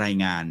ราย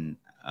งาน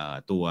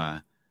ตัว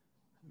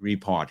รี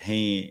พอร์ตใ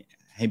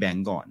ห้แบง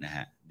ค์ก่อนนะฮ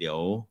ะเดี๋ยว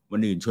วั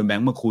นอื่นชวนแบง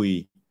ค์มาคุย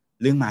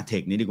เรื่อง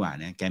Martech นี่ดีกว่า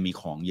นะแกมี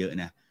ของเยอะ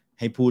นะ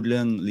ให้พูดเ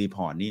รื่องรีพ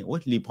อร์ตนี่โอ๊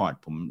ยรีพอร์ต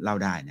ผมเล่า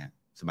ได้นะ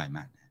สบายม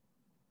ากนะ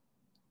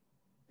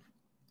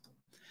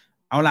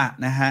เอาล่ะ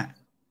นะฮะ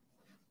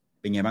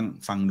เป็นไงบ้าง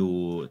ฟังดู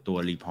ตัว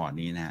รีพอร์ต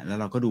นี้นะแล้ว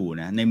เราก็ดู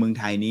นะในเมือง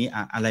ไทยนี้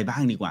อะไรบ้า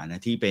งดีกว่านะ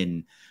ที่เป็น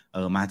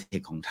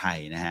Martech ของไทย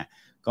นะฮะ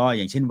ก็อ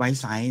ย่างเช่นไวซ์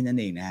ไซส์นั่น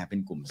เองนะฮะเป็น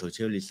กลุ่ม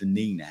Social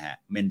Listening นะฮะ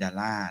เมนดา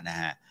ล่านะ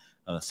ฮะ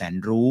แสน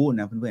รู้น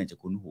ะเพื่อนๆจะ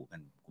คุ้นหูกั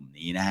นกลุ่ม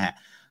นี้นะฮะ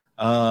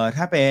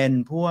ถ้าเป็น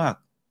พวก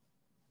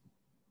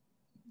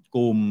ก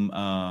ลุ่ม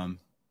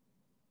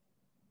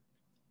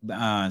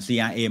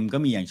CRM ก็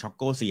มีอย่าง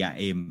Choco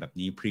CRM แบบ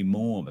นี้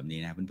Primo แบบนี้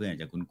นะเพื่อนๆอา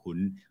จจะคุ้น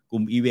ๆก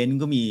ลุ่ม Event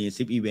ก็มี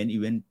Zip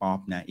Event Pop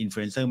นะ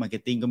Influencer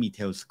Marketing ก็มี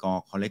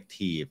Tailscore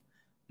Collective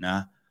นะ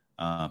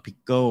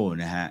Pickle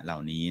นะฮะเหล่า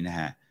นี้นะ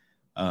ฮะ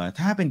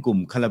ถ้าเป็นกลุ่ม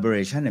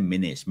collaboration and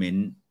management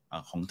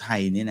ของไท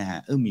ยเนี่ยนะฮะ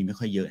มีไม่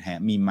ค่อยเยอะฮะ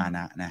มีมา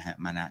นะฮะ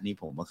มานะนี่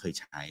ผมก็เคย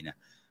ใช้นะ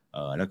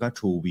แล้วก็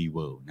True V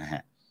World นะฮ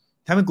ะ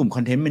ถ้าเป็นกลุ่ม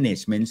content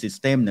management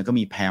system นะก็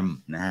มี PAM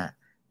นะฮะ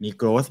มี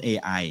Growth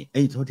AI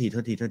โทษ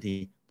ที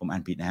ผมอ่า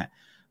นผิดนะฮะ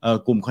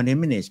กลุ่ม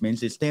content management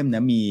system น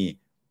ะมี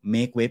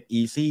Make Web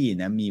Easy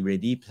นะมี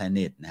Ready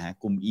Planet นะฮะ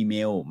กลุ่ม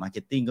email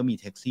marketing ก็มี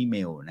Taxi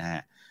Mail นะฮ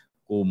ะ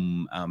กลุ่ม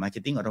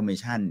marketing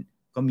automation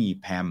ก็มี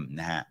PAM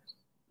นะฮะ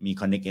มี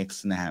ConnectX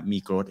นะฮะมี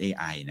Growth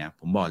AI นะ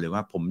ผมบอกเลยว่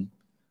า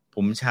ผ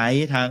มใช้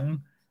ทั้ง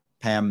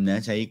PAM น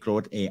ะใช้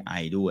Growth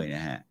AI ด้วยน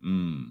ะฮะ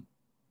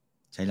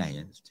ใช้หล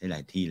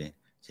ายที่เลย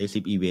ใช้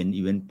Zip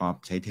Event Pop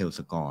ใช้ Tail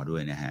Score ด้ว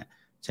ยนะฮะ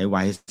ใช้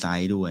White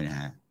Site ด้วยนะ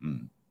ฮะ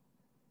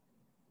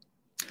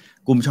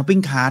กลุ่ม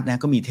Shopping Cart นะ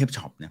ก็มีเทพ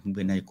ช็อปนะเ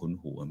พื่อนๆน่าจะคุ้น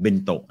หูเบน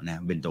โตะน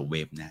ะเบนโตะเ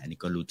ว็บนะอันนี้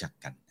ก็รู้จัก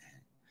กันนะ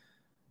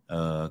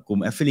กลุ่ม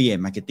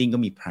Affiliate Marketing ก็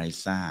มี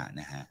Priza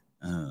นะฮะ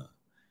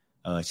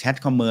Chat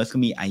Commerce ก็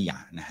มี Aya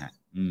นะฮะ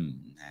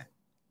นะ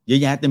เยอะ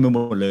แยะเต็มไปหม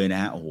ดเลยนะ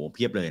ฮะโอ้โหเ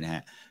พียบเลยนะฮ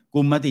ะก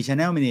ลุ่ม Multi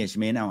Channel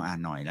Management เอาอ่าน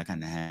หน่อยแล้วกัน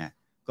นะฮะ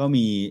ก็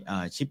มี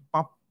ชิปป๊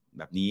อปแ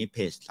บบนี้เพ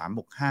จ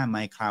365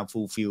 My Cloud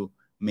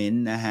Fulfillment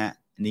นะฮะ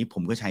อันนี้ผ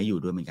มก็ใช้อยู่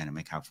ด้วยเหมือนกันนะ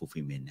My Cloud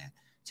Fulfillment นะ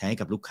ใช้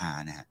กับลูกค้า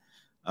นะฮะ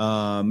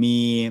มี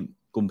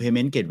กลุ่ม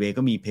Payment Gateway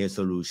ก็มี Pay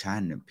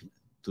Solution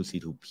to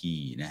C2P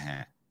นะฮะ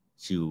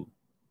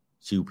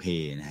ชิล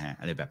Pay นะฮะ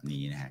อะไรแบบ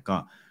นี้นะฮะก็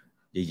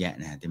เยอะแยะ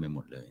นะฮะเต็มไปหม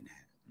ดเลยนะฮ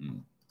ะ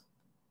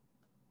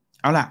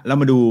เอาล่ะเรา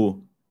มาดู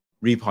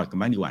รีพอร์ตกัน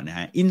บ้างดีกว่านะฮ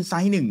ะอินไซ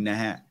ต์หนึ่งน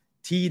ะฮะ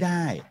ที่ไ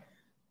ด้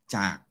จ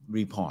าก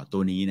รีพอร์ตตั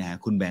วนี้นะฮะ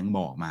คุณแบงค์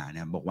บอกมาน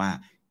ะบอกว่า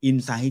อิน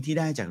ไซต์ที่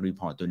ได้จากรี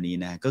พอร์ตตัวนี้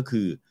นะก็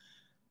คือ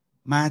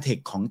มาเทค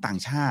ของต่าง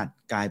ชาติ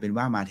กลายเป็น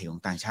ว่ามาเทคขอ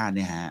งต่างชาติเ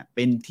นี่ยฮะเ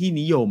ป็นที่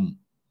นิยม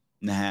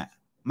นะฮะ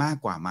มาก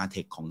กว่ามาเท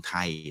คของไท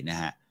ยนะ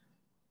ฮะ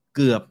เ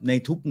กือบใน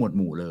ทุกหมวดห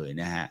มู่เลย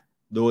นะฮะ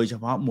โดยเฉ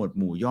พาะหมวด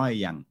หมู่ย่อย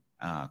อย่าง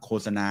โฆ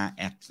ษณา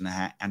Ads นะฮ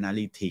ะ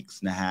Analytics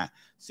นะฮะ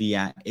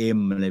CRM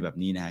อะไรแบบ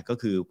นี้นะฮะก็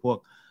คือพวก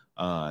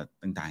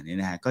ต่างๆเนี่ย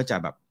นะฮะก็จะ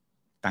แบบ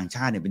ต่างช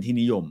าติเนี่ยเป็นที่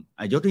นิยม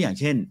ยกตัวอย่าง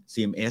เช่น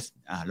CMS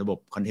ระบบ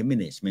Content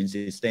Management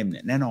System เ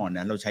นี่ยแน่นอนน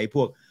ะเราใช้พ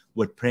วก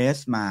WordPress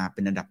มาเป็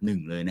นอันดับหนึ่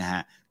งเลยนะฮ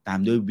ะตาม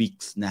ด้วย Wix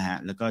นะฮะ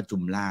แล้วก็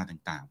Joomla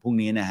ต่างๆพวก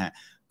นี้นะฮะ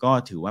ก็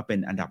ถือว่าเป็น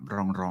อันดับ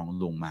รอง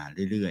ลงมา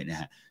เรื่อยๆนะ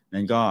ฮะ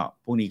นั้นก็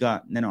พวกนี้ก็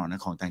แน่นอนน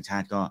ะของต่างชา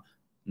ติก็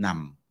น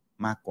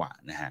ำมากกว่า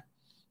นะฮะ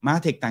มา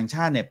เทคต่างช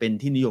าติเนี่ยเป็น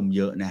ที่นิยมเ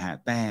ยอะนะฮะ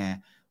แต่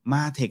ม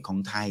าเทคของ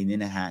ไทยเนี่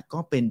ยนะฮะก็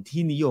เป็น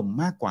ที่นิยม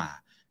มากกว่า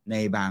ใน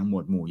บางหม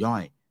วดหมู่ย่อ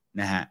ย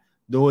นะฮะ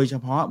โดยเฉ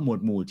พาะหมวด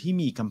หมู่ที่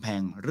มีกำแพ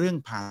งเรื่อง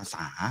ภาษ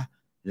า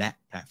และ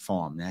แพลตฟอ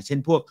ร์มนะเช่น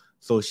พวก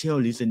social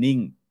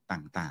listening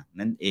ต่างๆ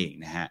นั่นเอง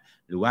นะฮะ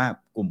หรือว่า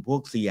กลุ่มพว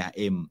ก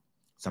CRM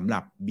สำหรั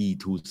บ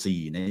B2C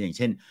นะอย่างเ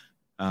ช่น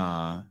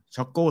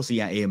Choco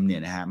CRM เนี่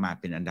ยนะฮะมา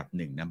เป็นอันดับ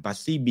1นะ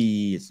Buzzy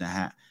Bees นะฮ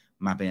ะ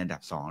มาเป็นอันดั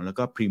บ2แล้ว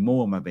ก็ Primo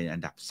มาเป็นอั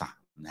นดับ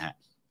3นะฮะ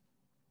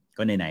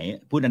ก็ไหน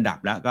ๆพูดอันดับ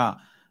แล้วก็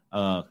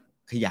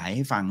ขยายใ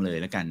ห้ฟังเลย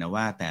แล้วกันนะ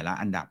ว่าแต่ละ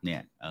อันดับเนี่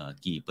ย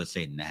กี่เปอร์เ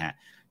ซ็นต์นะฮะ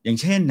อย่าง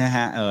เช่นนะฮ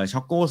ะ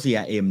Choco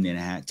CRM เนี่ย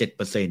นะฮะ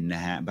 7% น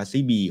ะฮะ Buzzy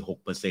Bee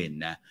 6% น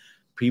ะ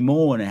Primo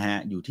นะฮะ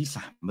อยู่ที่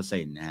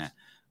 3% นะฮะ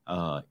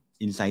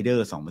Insider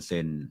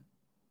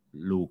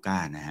 2% Luca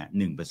นะฮะ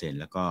 1%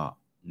 แล้วก็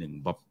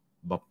1 Bob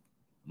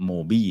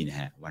Mobi นะ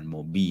ฮะวัน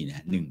Mobi นะฮ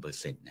ะ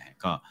 1% นะฮะ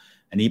ก็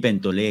อันนี้เป็น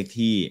ตัวเลข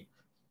ที่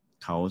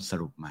เขาส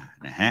รุปมา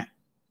นะฮะ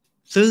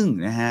ซึ่ง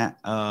นะฮะ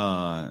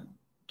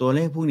ตัวเล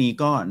ขพวกนี้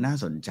ก็น่า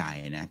สนใจ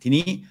นะที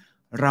นี้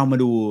เรามา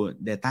ดู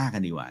data กั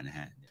นดีกว่านะ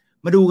ฮะ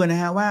มาดูกันน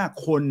ะฮะว่า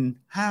คน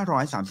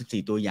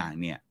534ตัวอย่าง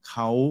เนี่ยเข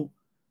า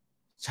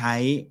ใช้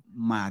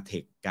มาเท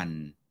คกัน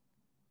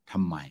ท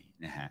ำไม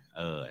นะฮะ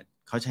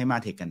เขาใช้มา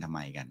เทคกันทำไม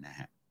กันนะ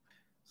ฮะ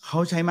เขา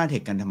ใช้มาเท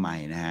คกันทำไม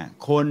นะฮะ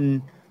คน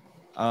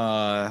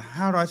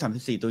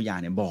534ตัวอย่าง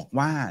เนี่ยบอก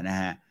ว่านะ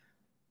ฮะ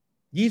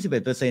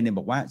 21% เนี่ย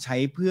บอกว่าใช้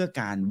เพื่อ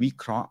การวิ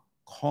เคราะห์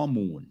ข้อ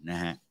มูลน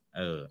ะฮะ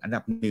อันดั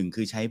บ1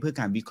คือใช้เพื่อ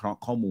การวิเคราะห์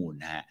ข้อมูล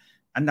นะฮะ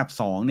อันดับ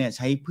2เนี่ยใ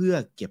ช้เพื่อ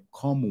เก็บ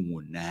ข้อมู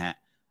ลนะฮะ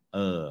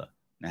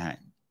นะฮะ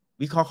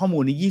วิเคราะห์ข้อมู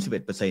ลนี่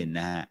 21% น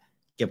ะฮะ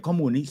เก็บข้อ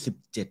มูลนี่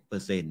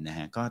 17% นะฮ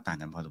ะก็ต่าง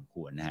กันพอสมค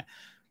วรนะฮะ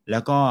แล้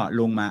วก็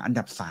ลงมาอัน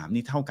ดับ3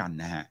นี่เท่ากัน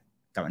นะฮะ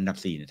กับอันดับ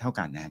4เนี่ยเท่า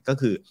กันนะฮะก็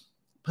คือ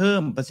เพิ่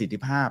มประสิทธิ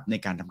ภาพใน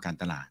การทำการ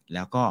ตลาดแ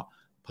ล้วก็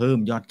เพิ่ม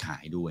ยอดขา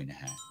ยด้วยนะ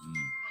ฮะ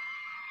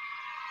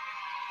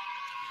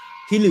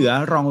ที่เหลือ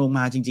รองลงม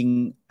าจริง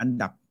ๆอัน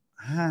ดับ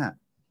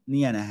5เ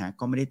นี่ยนะฮะ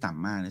ก็ไม่ได้ต่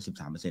ำมากนะ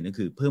 13% ก็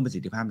คือเพิ่มประสิ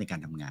ทธิภาพในการ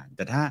ทำงานแ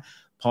ต่ถ้า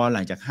พอห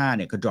ลังจาก5เ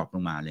นี่ยก็ดรอปล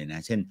งมาเลยน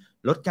ะเช่น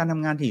ลดการท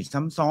ำงานที่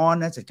ซ้ำซ้อน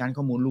นะจัดการ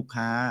ข้อมูลลูก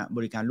ค้าบ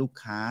ริการลูก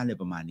ค้าอะไร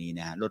ประมาณนี้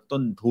นะฮะลดต้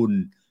นทุน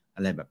อ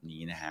ะไรแบบ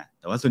นี้นะฮะ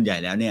แต่ว่าส่วนใหญ่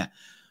แล้วเนี่ย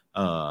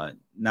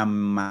น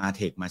ำมาเ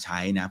ทคมาใช้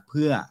นะเ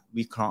พื่อ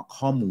วิเคราะห์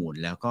ข้อมูล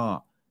แล้วก็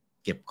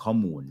เก็บข้อ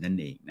มูลนั่น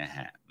เองนะฮ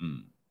ะ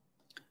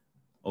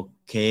โอ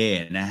เค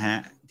นะฮะ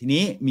ที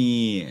นี้มี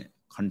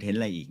คอนเทนต์อ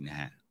ะไรอีกนะ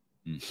ฮะ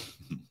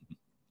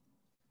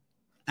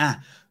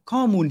ข้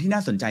อมูลที่น่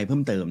าสนใจเพิ่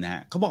มเติมนะฮ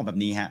ะเขาบอกแบบ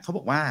นี้ฮะเขาบ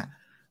อกว่า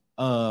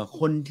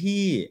คน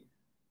ที่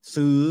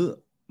ซื้อ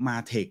มา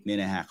เทคเนี่ย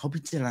นะฮะเขา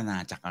พิจารณา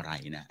จากอะไร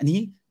นะอันนี้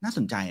น่าส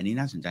นใจ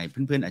เ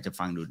พื่อนๆอาจจะ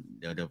ฟังดู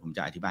เดี๋ยวผมจ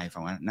ะอธิบายฟั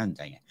งว่าน่าสนใ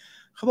จไง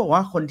เขาบอกว่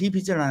าคนที่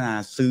พิจารณา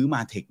ซื้อม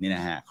าเทคเนี่ยน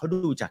ะฮะเขา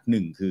ดูจากห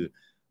นึ่งคือ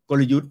ก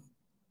ลยุทธ์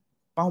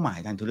เป้าหมาย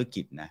ทางธุร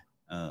กิจนะ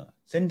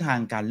เส้นทาง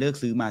การเลือก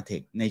ซื้อมาเท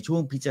คในช่ว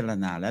งพิจาร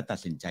ณาและตัด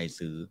สินใจ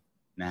ซื้อ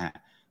นะฮะ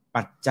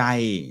ปัจจัย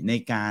ใน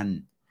การ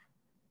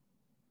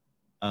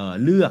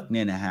เลือกเ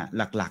นี่ยนะฮะ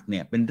หลักๆเนี่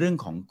ยเป็นเรื่อง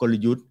ของกล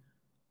ยุทธ์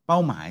เป้า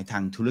หมายทา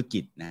งธุรกิ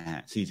จนะฮะ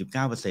 49%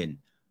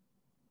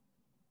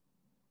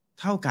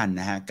 เท่ากัน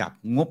นะฮะกับ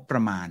งบปร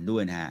ะมาณด้ว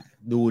ยนะฮะ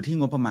ดูที่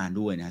งบประมาณ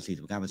ด้วยนะฮะ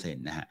 49% น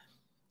ะฮะ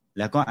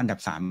แล้วก็อันดับ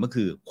3ก็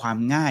คือความ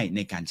ง่ายใน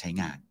การใช้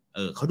งาน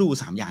เขาดู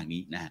3อย่าง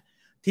นี้นะฮะ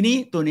ทีนี้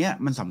ตัวนี้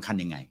มันสำคัญ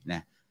ยังไงน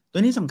ะตัว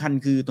นี้สำคัญ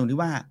คือตรงที่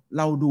ว่า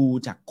เราดู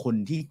จากคน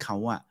ที่เขา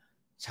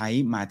ใช้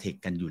มาเทค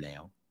กันอยู่แล้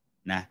ว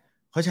นะ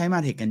เขาใช้มา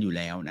เทคกันอยู่แ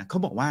ล้วนะเขา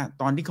บอกว่า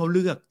ตอนที่เขาเ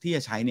ลือกที่จ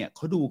ะใช้เนี่ยเข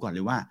าดูก่อนเล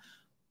ยว่า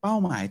เป้า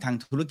หมายทาง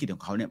ธุรกิจขอ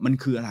งเขาเนี่ยมัน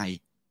คืออะไร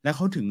แล้วเ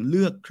ขาถึงเ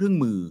ลือกเครื่อง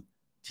มือ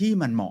ที่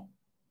มันเหมาะ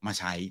มา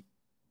ใช้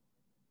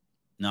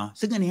เนาะ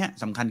ซึ่งอันนี้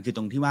สำคัญคือต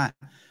รงที่ว่า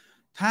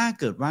ถ้า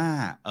เกิดว่า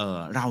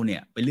เราเนี่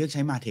ยไปเลือกใ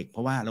ช้มาเทคเพร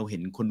าะว่าเราเห็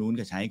นคนนู้น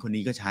ก็ใช้คน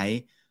นี้ก็ใช้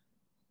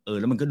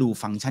แล้วมันก็ดู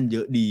ฟังก์ชันเย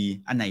อะดี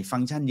อันไหนฟั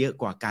งก์ชันเยอะ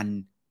กว่ากัน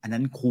อัน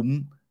นั้นคุ้ม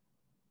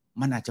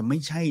มันอาจจะไม่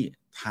ใช่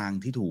ทาง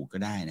ที่ถูกก็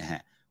ได้นะฮ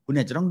ะคุณ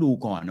อาจจะต้องดู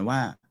ก่อนนะว่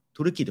า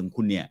ธุรกิจของ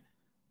คุณเนี่ย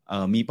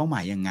มีเป้าหม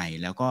ายยังไง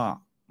แล้วก็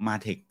มา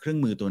เทคเครื่อง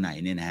มือตัวไหน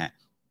เนี่ยนะฮะ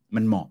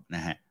มันเหมาะน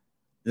ะฮะ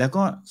แล้ว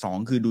ก็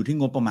2คือดูที่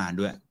งบประมาณ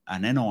ด้วย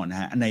แน่นอนนะ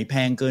ฮะอันไหนแพ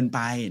งเกินไป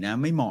นะ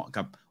ไม่เหมาะ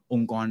กับอ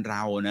งค์กรเร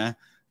านะ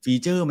ฟี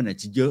เจอร์มันอาจ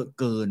จะเยอะ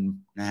เกิน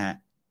นะฮะ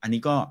อัน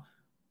นี้ก็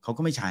เขา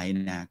ก็ไม่ใช้น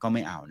ะก็ไ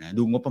ม่เอานะ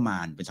ดูงบประมา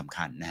ณเป็นสำ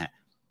คัญนะฮะ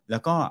แล้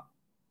วก็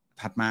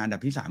ถัดมาอันดั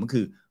บที่3ก็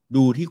คือ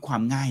ดูที่ควา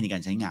มง่ายในกา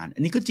รใช้งานอั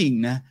นนี้ก็จริง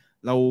นะ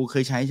เราเค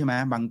ยใช้ใช่ไหม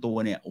บางตัว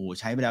เนี่ยโอ้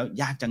ใช้ไปแล้ว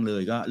ยากจังเล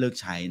ยก็เลิก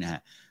ใช้นะฮะ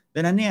ดั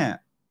งนั้นเนี่ย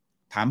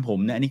ถามผม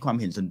เนี่ยอันนี้ความ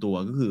เห็นส่วนตัว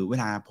ก็คือเว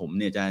ลาผม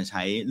เนี่ยจะ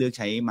เลือกใ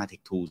ช้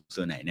Martech Tool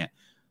ส่วนไหนเนี่ย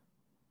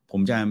ผ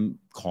มจะ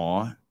ขอ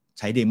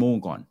ใช้เดโม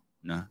ก่อน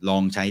นะลอ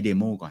งใช้เด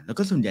โมก่อนแล้ว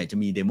ก็ส่วนใหญ่จะ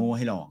มีเดโมใ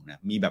ห้ลองนะ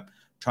มีแบบ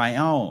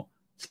trial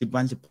 10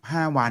 วัน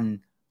15 วัน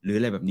หรืออ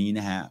ะไรแบบนี้น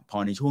ะฮะพอ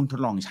ในช่วงทด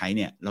ลองใช้เ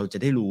นี่ยเราจะ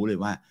ได้รู้เลย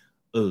ว่า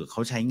เข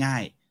าใช้ง่า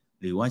ย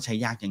หรือว่าใช้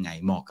ยากยังไง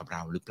เหมาะกับเร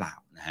าหรือเปล่า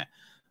นะฮะ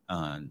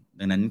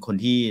ดังนั้นคน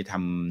ที่ท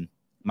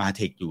ำมาเ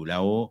ทคอยู่แล้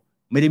ว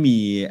ไม่ได้มี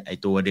ไอ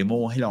ตัวเดโม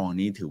ให้ลอง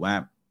นี้ถือว่า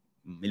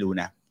ไม่รู้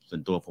นะส่ว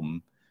นตัวผม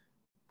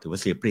ถือว่า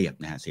เสียเปรียบ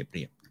นะฮะเสียเป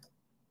รียบ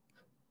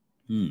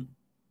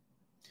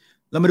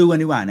เรามาดูกัน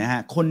ดีกว่านะฮะ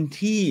คน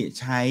ที่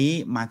ใช้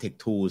Martech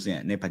Tools เนี่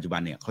ยในปัจจุบั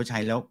นเนี่ยเขาใช้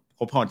แล้วเข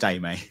าพอใจ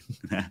ไหม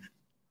นะ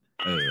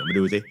มา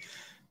ดูสิ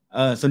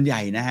ส่วนให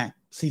ญ่นะฮะ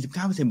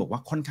 49% บอกว่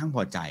าค่อนข้างพ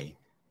อใจ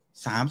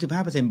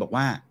 35% บอก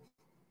ว่า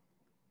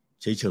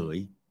เฉย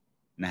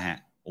ๆนะฮะ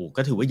โอ้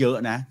ก็ถือว่าเยอะ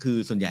นะคือ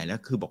ส่วนใหญ่แล้ว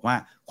คือบอกว่า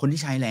คนที่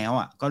ใช้แล้ว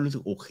ก็รู้สึ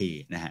กโอเค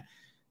นะฮะ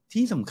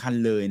ที่สำคัญ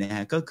เลยนะฮ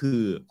ะก็คือ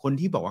คน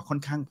ที่บอกว่าค่อ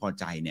นข้างพอ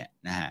ใจเนี่ย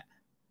นะฮะ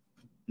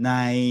ใน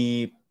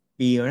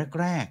ปี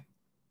แร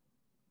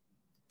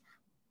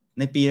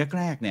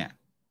กเนี่ย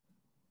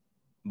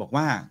บอก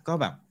ว่าก็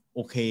แบบโอ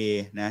เค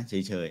นะเฉ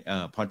ย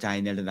ๆพอใจ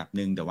ในระดับห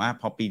นึ่งแต่ว่า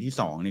พอปีที่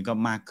2นี่ก็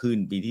มากขึ้น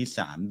ปีที่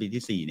3ปี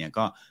ที่4เนี่ย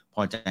ก็พ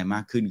อใจม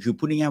ากขึ้นคือ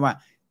พูดง่ายๆว่า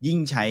ยิ่ง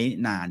ใช้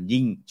นาน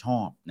ยิ่งชอ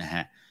บนะฮ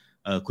ะ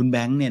คุณแบ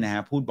งค์เนี่ยนะฮ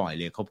ะพูดบ่อย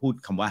เลยเขาพูด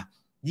คำว่า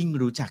ยิ่ง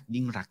รู้จัก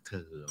ยิ่งรักเธ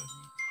อ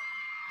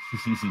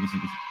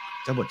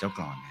เจ้าบทเจ้าก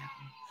ลอนน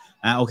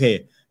ะโอเค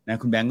นะ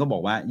คุณแบงค์ก็บอ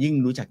กว่ายิ่ง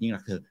รู้จักยิ่ง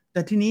รักเธอแ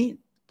ต่ทีนี้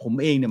ผม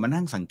เองเนี่ยมา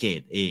นั่งสังเกต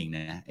เองน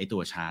ะไอตั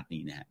วชาร์ต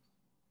นี้นะฮะ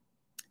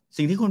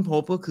สิ่งที่คนพ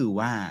บก็คือ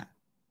ว่า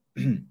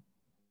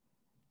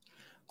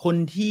คน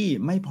ที่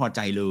ไม่พอใจ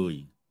เลย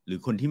หรือ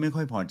คนที่ไม่ค่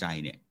อยพอใจ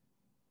เนี่ย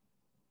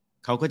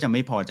เขาก็จะไ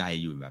ม่พอใจ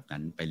อยู่แบบนั้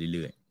นไปเ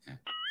รื่อย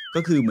ๆก็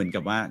คือเหมือน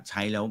กับว่าใ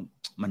ช้แล้ว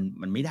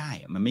มันไม่ได้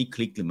มันไม่ค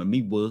ลิกหรือมันไ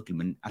ม่เวิร์กหรือ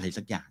มันอะไร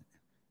สักอย่าง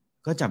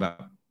ก็จะแบบ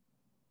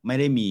ไม่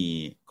ได้มี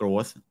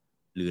growth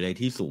หรืออะไร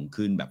ที่สูง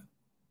ขึ้นแบบ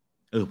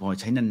พอ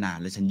ใช้นาน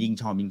ๆแล้วฉันยิ่ง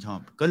ชอบ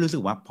ก็รู้สึ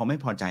กว่าพอไม่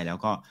พอใจแล้ว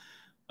ก็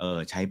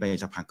ใช้ไป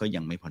สักพักก็ยั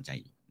งไม่พอใจ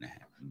อยู่นะฮ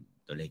ะ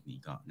ตัวเลขนี้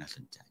ก็น่าส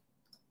นใจ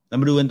เรา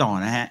มาดูกันต่อ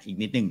นะฮะอีก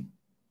นิดนึง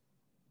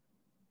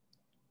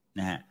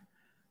นะฮะ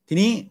ที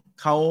นี้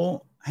เขา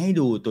ให้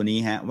ดูตัวนี้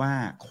ฮะว่า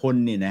คน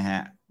เนี่ยนะฮะ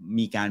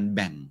มีการแ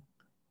บ่ง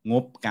ง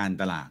บการ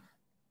ตลาด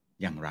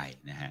อย่างไร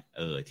นะฮะ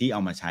ที่เอ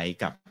ามาใช้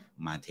กับ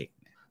Martech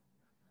นะ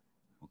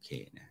โอเค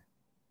นะ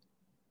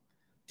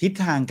ทิศ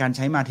ทางการใ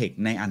ช้ Martech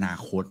ในอนา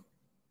คต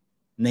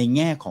ในแ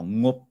ง่ของ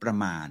งบประ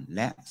มาณแ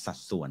ละสัด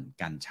ส่วน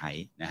การใช้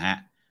นะฮะ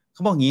เข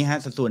าบอกงี้ฮะ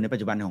สัดส่วนในปัจ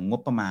จุบันของง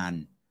บประมาณ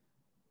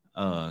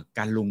ก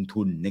ารลง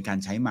ทุนในการ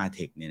ใช้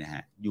Martech เนี่ยนะฮ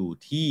ะอยู่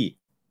ที่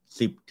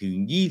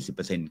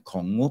 10-20% ข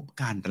องงบ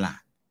การตลา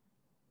ด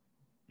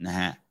นะ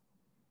ฮะ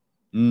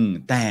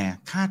แต่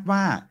คาดว่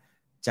า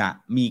จะ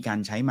มีการ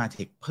ใช้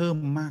Martech เพิ่ม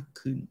มาก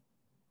ขึ้น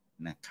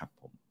นะครับ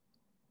ผม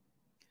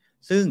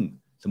ซึ่ง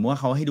สมมติว่า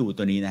เขาให้ดู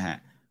ตัวนี้นะฮะ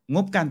ง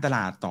บการตล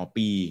าดต่อ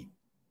ปี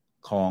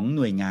ของห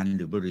น่วยงานห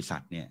รือบริษั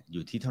ทเนี่ยอ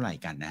ยู่ที่เท่าไหร่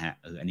กันนะฮะ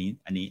อัน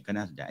นี้ก็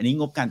น่าสนใจอันนี้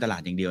งบการตลา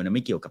ดอย่างเดียวนะไ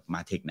ม่เกี่ยวกับ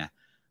Martech นะ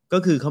ก็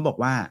คือเขาบอก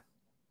ว่า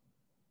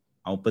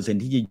เอาเปอร์เซ็น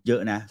ต์ที่เยอ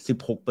ะๆนะ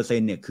 16% เ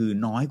นี่ยคือ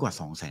น้อยกว่า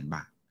 200,000 บ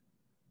าท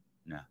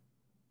นะ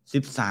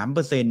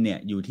 13% เนี่ย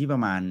อยู่ที่ปร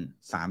ะมาณ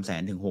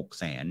 300,000 ถึง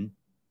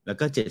 600,000 แล้ว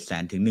ก็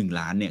 700,000 ถึง 1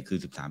 ล้านเนี่ยคือ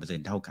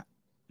 13% เท่ากัน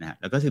นะ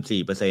แล้วก็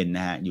 14% น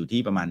ะฮะอยู่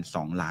ที่ประมาณ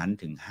 2 ล้าน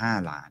ถึง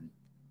 5 ล้าน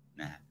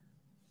นะ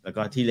แล้ว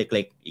ก็ที่เ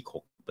ล็กๆอีก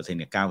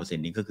 6% กับ 9%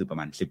 นี้ก็คือประ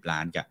มาณ 10 ล้า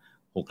นกับ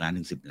 6 ล้าน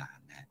ถึง 10 ล้าน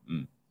นะ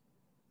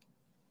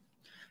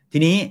ที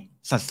นี้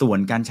สัดส่วน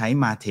การใช้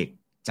MarTech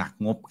จาก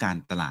งบการ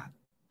ตลาด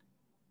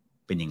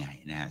เป็นยังไง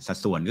นะฮะสัด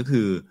ส่วนก็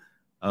คือ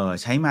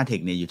ใช้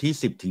MarTech เนี่ยอยู่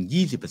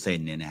ที่ 10-20% เ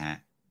นี่ยนะฮะ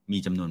มี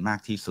จำนวนมาก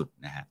ที่สุด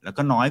นะฮะแล้ว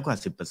ก็น้อยกว่า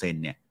 10% เ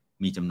นี่ย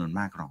มีจำนวนม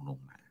ากรองลง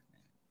มา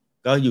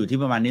ก็อยู่ที่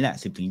ประมาณนี้แหละ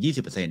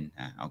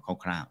 10-20% เอา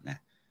คร่าวๆนะ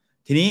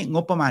ทีนี้ง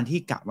บประมาณที่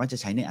กะว่าจะ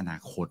ใช้ในอนา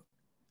คต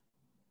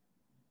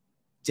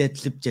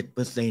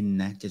 77% น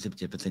ะ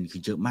 77% คื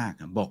อเยอะมาก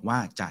นะบอกว่า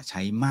จะใ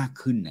ช้มาก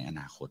ขึ้นในอ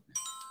นาคตนะ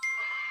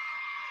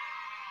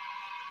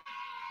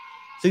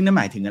ซึ่งนั่นห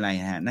มายถึงอะไร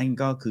ฮะนั่น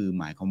ก็คือ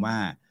หมายความว่า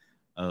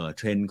เ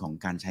ทรนด์ของ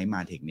การใช้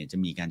MarTech เนี่ยจะ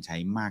มีการใช้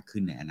มากขึ้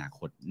นในอนาค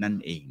ตนั่น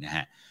เองนะฮ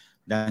ะ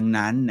ดัง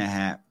นั้นนะฮ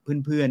ะ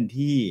เพื่อนๆ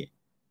ที่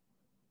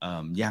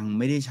ยังไ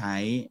ม่ได้ใช้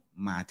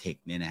MarTech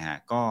เนี่ยนะฮะ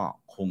ก็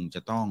คงจ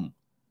ะต้อง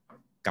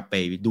กลับไป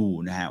ดู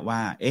นะฮะว่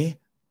า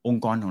อง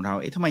ค์กรของเรา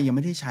ทำไมยังไ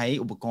ม่ได้ใช้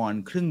อุปกร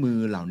ณ์เครื่องมือ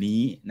เหล่า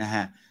นี้นะฮ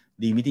ะ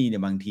ดีไม่ดีเนี่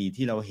ยบางที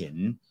ที่เราเห็น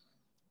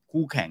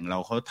คู่แข่งเรา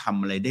เขาท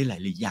ำอะไรได้หลา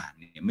ยๆอย่าง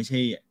เนี่ยไม่ใช่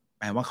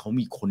แปลว่าเขา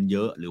มีคนเย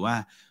อะหรือว่า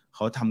เข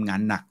าทำงา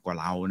นหนักกว่า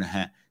เรานะฮ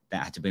ะแต่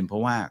อาจจะเป็นเพรา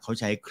ะว่าเขา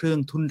ใช้เครื่อง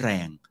ทุ่นแร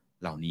ง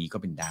เหล่านี้ก็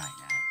เป็นได้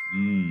นะ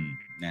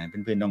นะเ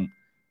พื่อนๆต้อง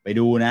ไป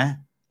ดูนะ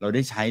เราไ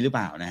ด้ใช้หรือเป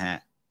ล่านะฮะ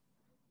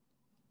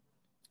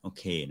โอ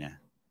เคนะ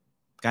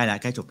ใก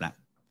ล้จบละ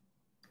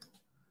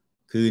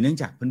คือเนื่อง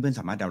จากเพื่อนๆ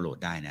สามารถดาวน์โหลด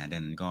ได้นะดั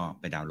งนั้นก็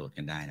ไปดาวน์โหลด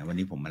กันได้นะวัน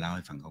นี้ผมมาเล่าใ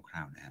ห้ฟังคร่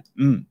าวๆนะฮะ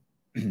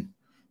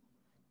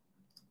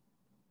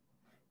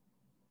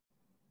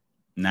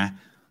นะ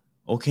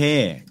โอเค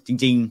จ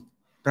ริง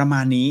ๆประมา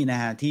ณนี้นะ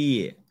ฮะที่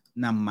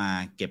นำมา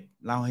เก็บ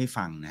เล่าให้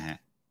ฟังนะฮะ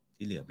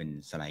ที่เหลือเป็น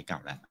สไลด์เก่า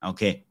แล้วโอ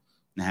เค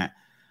นะฮะ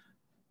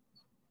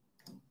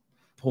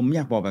ผมอย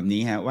ากบอกแบบ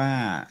นี้ฮะว่า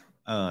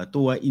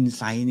ตัว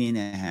Insight นี่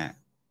นะฮะ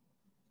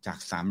จาก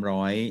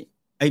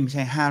300ไม่ใ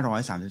ช่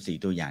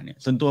534ตัวอย่างเนี่ย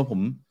ส่วนตัวผม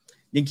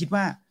ยังคิด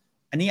ว่า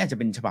อันนี้อาจจะ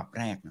เป็นฉบับ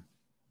แรกนะ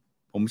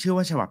ผมเชื่อ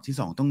ว่าฉบับที่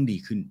2ต้องดี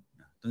ขึ้น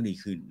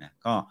นะ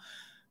ก็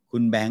คุ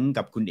ณแบงค์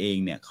กับคุณเอง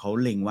เนี่ยเขา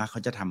เล็งว่าเขา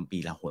จะทำปี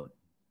ละหน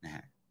นะฮ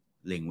ะ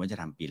เล็งว่าจะ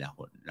ทำปีละห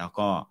นแล้ว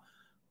ก็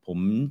ผม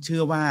เชื่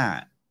อว่า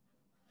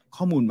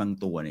ข้อมูลบาง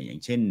ตัวเนี่ยอย่า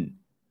งเช่น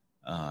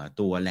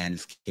ตัว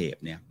landscape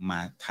เนี่ยมา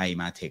ไทย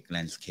มา tech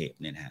landscape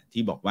เนี่ยนะฮะ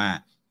ที่บอกว่า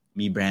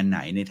มีแบรนด์ไหน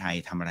ในไทย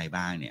ทำอะไร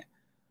บ้างเนี่ย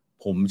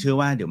ผมเชื่อ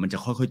ว่าเดี๋ยวมันจะ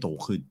ค่อยๆโต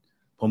ขึ้น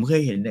ผมเค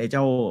ยเห็นไอ้เ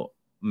จ้า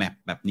แมป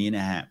แบบนี้น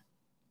ะฮะ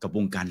กับว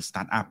งการสต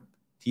าร์ทอัพ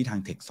ที่ทาง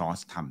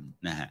TechSource ท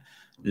ำนะฮะ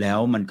แล้ว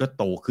มันก็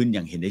โตขึ้นอ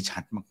ย่างเห็นได้ชั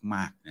ดม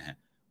ากๆนะฮะ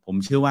ผม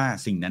เชื่อว่า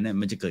สิ่งนั้นเนี่ย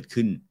มันจะเกิด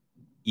ขึ้น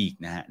อีก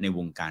นะฮะในว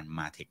งการม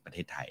าเทคประเท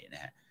ศไทยน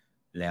ะฮะ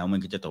แล้วมัน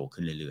ก็จะโต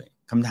ขึ้นเรื่อย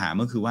ๆคำถาม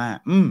ก็คือว่า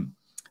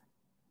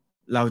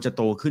เราจะโ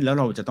ตขึ้นแล้ว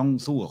เราจะต้อง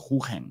สู้กับคู่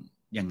แข่ง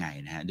ยังไง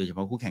นะฮะโดยเฉพ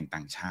าะคู่แข่งต่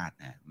างชาติ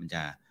นะมันจ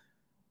ะ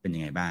เป็นยั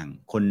งไงบ้าง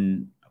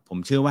ผม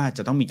เชื่อว่าจ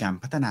ะต้องมีการ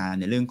พัฒนา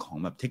ในเรื่องของ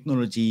แบบเทคโน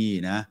โลยี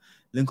นะ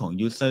เรื่องของ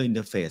user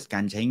interface กา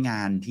รใช้ง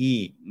านที่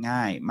ง่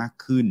ายมาก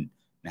ขึ้น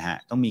นะฮะ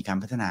ต้องมีการ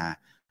พัฒนา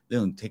เรื่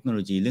องเทคโนโล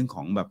ยีเรื่องข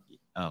องแบบ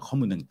ข้อ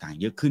มูลต่างๆ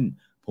เยอะขึ้น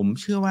ผม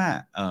เชื่อว่า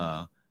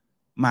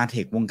มาเท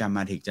ควงการม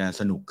าเทคจะ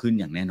สนุกขึ้น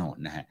อย่างแน่นอน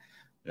นะฮะ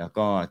แล้ว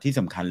ก็ที่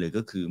สำคัญเลย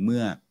ก็คือเมื่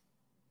อ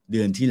เดื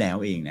อนที่แล้ว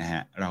เองนะฮ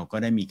ะเราก็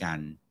ได้มีการ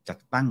จัด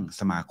ตั้ง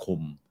สมาคม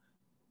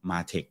มา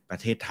เทคประ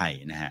เทศไทย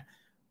นะฮะ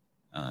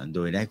โด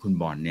ยได้คุณ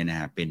บอลเนี่ยนะ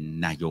ฮะเป็น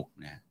นา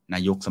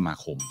ยกสมา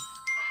คม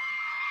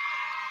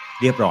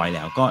เรียบร้อยแ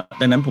ล้วก็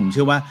ดังนั้นผมเ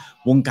ชื่อว่า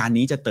วงการ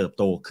นี้จะเติบ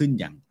โตขึ้น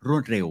อย่างรว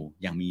ดเร็ว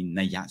อย่างมี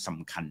นัยส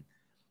ำคัญ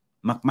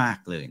มาก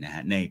ๆเลยนะฮ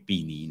ะในปี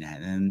นี้นะฮะ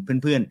ดังนั้น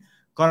เพื่อน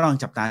ๆก็ลอง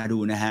จับตาดู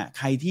นะฮะใ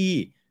ครที่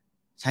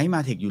ใช้มา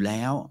เทคอยู่แ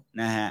ล้ว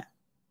นะฮะ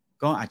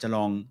ก็อาจจะล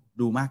อง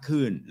ดูมาก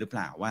ขึ้นหรือเป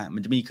ล่าว่ามั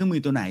นจะมีเครื่องมื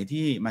อตัวไหน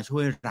ที่มาช่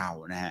วยเรา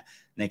นะฮะ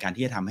ในการ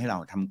ที่จะทำให้เรา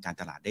ทำการ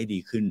ตลาดได้ดี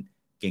ขึ้น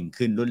เก่ง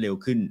ขึ้นรวดเร็ว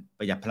ขึ้นป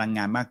ระหยัดพลังง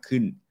านมากขึ้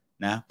น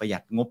นะประหยั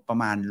ดงบประ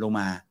มาณลง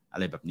มาอะ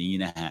ไรแบบนี้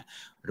นะฮะ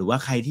หรือว่า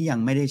ใครที่ยัง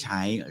ไม่ได้ใ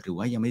ช้หรือ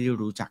ว่ายังไม่ได้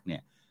รู้จักเนี่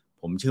ย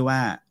ผมเชื่อว่า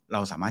เร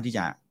าสามารถที่จ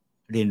ะ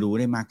เรียนรู้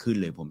ได้มากขึ้น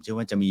เลยผมเชื่อ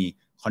ว่าจะมี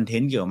คอนเท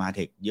นต์เกี่ยวกับมาเ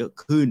ทคเยอะ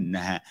ขึ้นน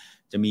ะฮะ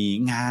จะมี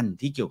งาน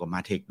ที่เกี่ยวกับมา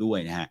เทคด้วย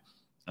นะฮะ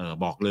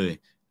บอกเลย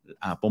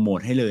โปรโมท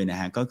ให้เลยนะ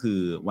ฮะก็คือ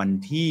วัน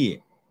ที่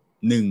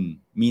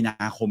1 มีน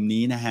าคม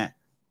นี้นะฮะ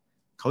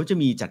เขาจะ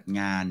มีจัด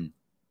งาน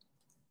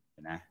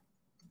นะ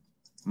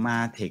มา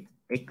เทค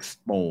เอ็กซ์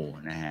โป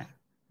นะฮะ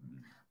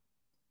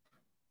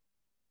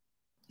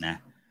นะ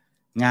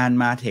งาน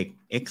MarTech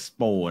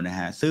Expo นะ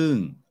ฮะซึ่ง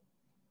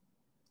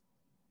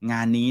ง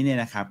านนี้เนี่ย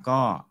นะครับ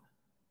ก็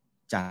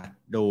จัด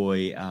โดย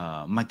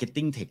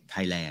Marketing Tech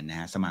Thailand นะ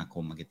ฮะสมาค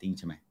ม Marketing ใ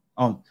ช่ไหม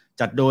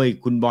จัดโดย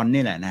คุณบอล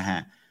นี่แหละนะฮะ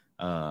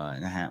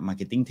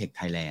Marketing Tech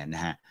Thailand น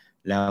ะฮะ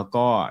แล้ว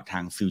ก็ทา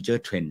ง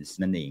Future Trends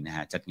นั่นเองนะฮ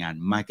ะจัดงาน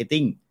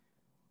Marketing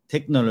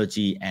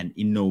Technology and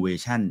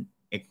Innovation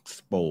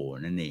Expo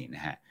นั่นเองน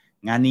ะฮะ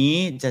งานนี้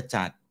จะ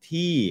จัด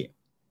ที่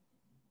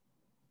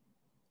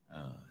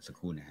สัก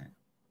ครู่นะฮะ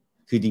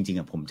คือจริง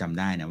ๆผมจำ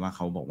ได้นะว่าเข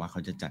าบอกว่าเข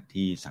าจะจัด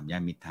ที่3 ย่า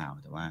นมิตรทาวน์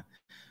แต่ว่า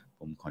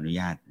ผมขออนุ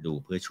ญาตดู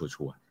เพื่อชั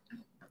วร์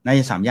ๆน่า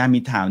จะ3 ย่านมิ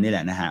ตรทาวน์นี่แห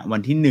ละนะฮะวั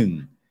นที่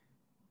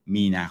1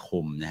 มีนาค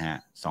มนะฮะ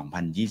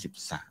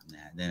2023น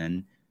ะฮะดังนั้น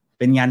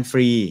เป็นงานฟ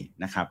รี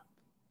นะครับ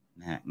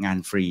นะฮะงาน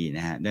ฟรีน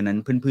ะฮะดังนั้น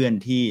เพื่อน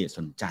ๆที่ส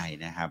นใจ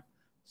นะครับ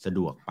สะด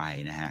วกไป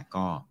นะฮะ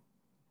ก็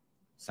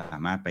สา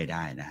มารถไปไ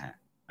ด้นะฮะ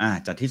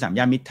จัดที่3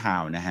 ย่านมิตรทา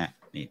วน์นะฮะ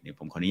นี่เดี๋ยว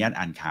ผมขออนุญาต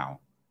อ่านข่าว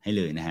ให้เ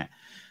ลยนะฮะ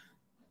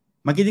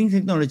Marketing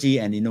Technology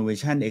and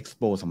Innovation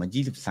Expo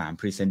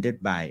 2023 Presented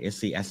by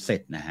SC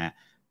Asset นะฮะ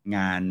ง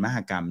านมห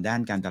กรรมด้า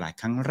นการตลาด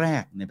ครั้งแร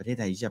กในประเทศ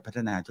ไทยที่จะพัฒ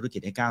นาธุรกิ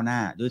จให้ก้าวหน้า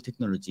ด้วยเทค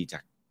โนโลยีจา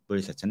กบ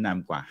ริษัทชั้นน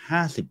ำกว่า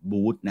50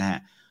บูธนะฮะ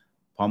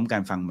พร้อมกา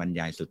รฟังบรร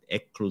ยายสุด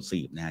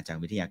Exclusive นะฮะจาก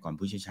วิทยากร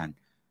ผู้เชี่ยวชาญ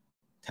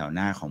แถวห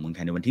น้าของเมืองไท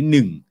ยในวันที่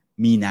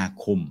1 มีนา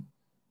คม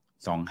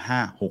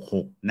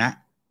2566ณ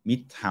มิ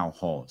ตรทาวน์ฮ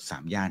อลล์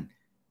3 ย่าน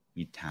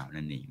มิตรทาวน์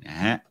นั่นเองนะ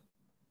ฮะ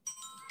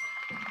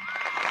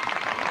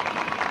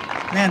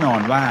แน่นอ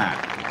นว่า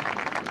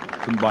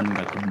คุณบอล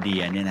กับคุณเดี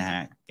ยเนี่ยนะฮ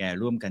ะแก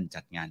ร่วมกัน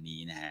จัดงานนี้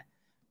นะฮะ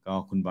ก็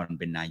คุณบอล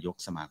เป็นนายก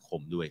สมาค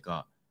มด้วยก็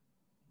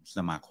ส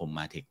มาคมม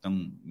าเทคต้อง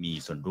มี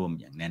ส่วนร่วม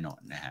อย่างแน่นอน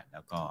นะฮะแ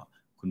ล้วก็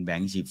คุณแบง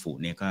ค์ชีฟู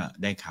เนี่ยก็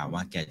ได้ข่าวว่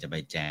าแกจะไป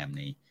แจมใ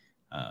น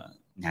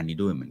งานนี้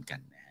ด้วยเหมือนกัน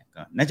นะฮะ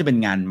ก็น่าจะเป็น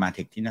งานมาเท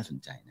คที่น่าสน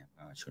ใจนะ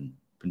ก็ชวน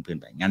เพื่อน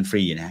ๆไปงานฟ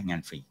รีนะฮะงา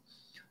นฟรี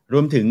ร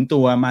วมถึงตั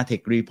วมาเท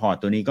ครีพอร์ต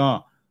ตัวนี้ก็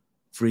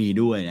ฟรี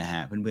ด้วยนะฮ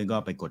ะเพื่อนๆก็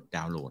ไปกดด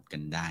าวน์โหลดกั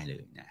นได้เล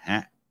ยนะฮะ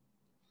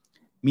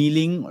มี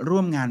ลิงก์ร่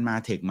วมงานมา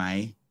เทคไหม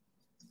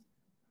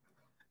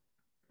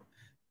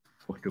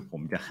เดี๋ยวผ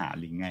มจะหา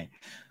ลิงก์ให้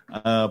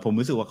ผม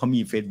รู้สึกว่าเขา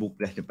มี Facebook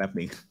เลยเดี๋ยวแป๊บ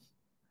นึง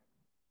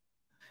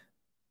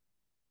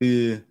คือ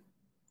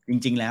จ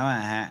ริงๆแล้ว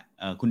ฮะ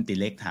คุณติ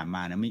เล็กถามม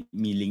านะไม่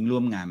มีลิงก์ร่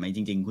วมงานไหมจ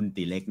ริงๆคุณ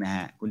ติเล็กนะฮ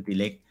ะคุณติ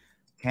เล็ก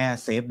แค่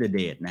save the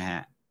date นะฮ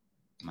ะ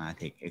มาเ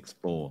ทค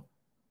Expo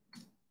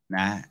น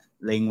ะ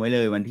เล็งไว้เล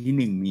ยวัน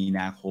ที่1 มี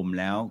นาคม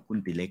แล้วคุณ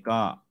ติเล็ก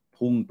ก็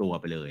พุ่งตัว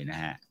ไปเลยน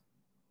ะฮะ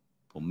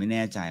ผมไม่แ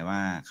น่ใจว่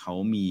าเขา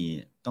มี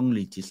ต้อง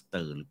รีจิสเต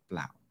อร์หรือเป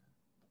ล่า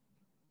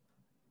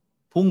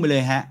พุ่งไปเล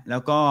ยฮะแล้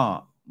วก็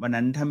วัน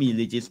นั้นถ้ามี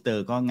รีจิสเตอ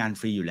ร์ก็งาน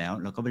ฟรีอยู่แล้ว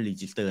เราก็ไปรี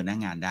จิสเตอร์หน้า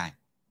งานได้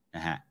น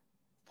ะฮะ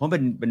เพราะเ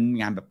ป็น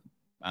งานแบบ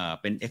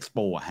เป็นเอ็กซ์โป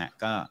อะฮะ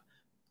ก็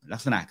ลั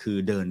กษณะคือ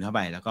เดินเข้าไป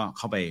แล้วก็เ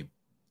ข้าไป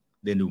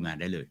เดินดูงาน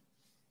ได้เลย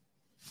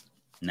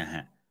นะฮ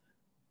ะ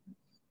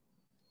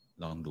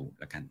ลองดู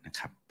แล้วกันนะค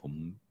รับผม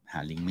หา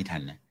ลิงก์ไม่ทั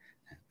นแล้ว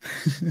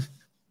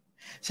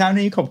เช้า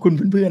นี้ขอบคุณ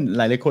เพื่อนๆห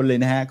ลายๆคนเลย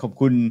นะฮะขอบ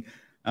คุณ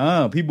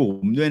พี่บุ๋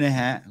มด้วยนะ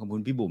ฮะขอบคุ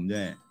ณพี่บุ๋มด้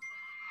วย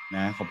น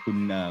ะขอบคุณ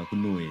คุณ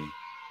หนุ่ย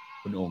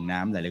คุณโอ่งน้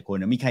ำหลายๆคน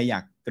นะมีใครอยา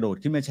กกระโดด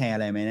ขึ้นมาแชร์อะ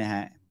ไรไหมนะฮ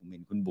ะผมเห็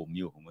นคุณบุ๋มอ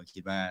ยู่ผมก็คิ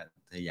ดว่า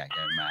เธออยากจ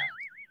ะมา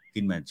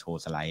ขึ้นมาโช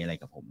ว์สไลด์อะไร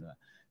กับผมด้วย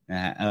นะ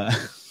ฮะ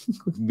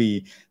คุณบี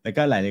แล้ว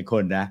ก็หลายๆค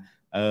นนะ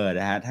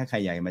นะฮะถ้าใคร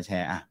อยากมาแช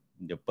ร์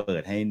เดี๋ยวเปิ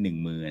ดให้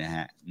1 มือนะฮ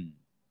ะ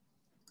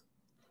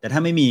แต่ถ้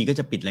าไม่มีก็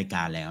จะปิดรายก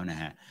ารแล้วนะ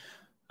ฮะ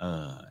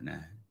นะ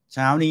เ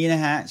ช้านี้น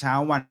ะฮะเช้า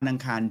วันอัง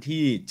คาร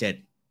ที่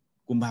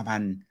7 กุมภาพั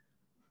นธ์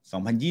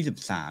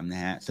 2023น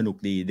ะฮะสนุก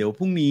ดีเดี๋ยว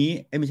พรุ่งนี้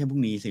ไม่ใช่พรุ่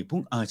งนี้สิ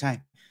ใช่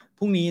พ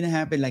รุ่งนี้นะฮ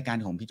ะเป็นรายการ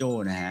ของพี่โจ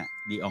นะฮะ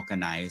The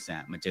Organize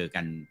มาเจอ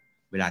กัน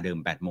เวลาเดิม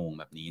 8 โมง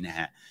แบบนี้นะฮ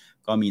ะ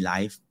ก็มีไล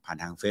ฟ์ผ่าน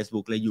ทาง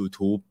Facebook และ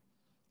YouTube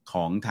ข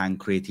องทาง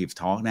Creative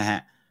Talk นะฮะ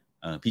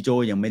พี่โจ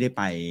ยังไม่ได้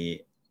ไป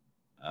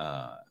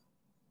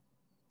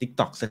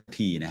TikTok สัก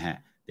ทีนะฮะ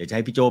เดี๋ยวจะใ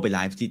ห้พี่โจไปไล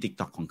ฟ์ที่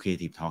TikTok ของ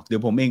Creative Talk เดี๋ย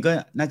วผมเองก็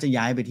น่าจะ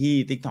ย้ายไปที่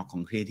TikTok ขอ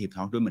ง Creative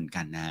Talk ด้วยเหมือน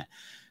กันนะฮะ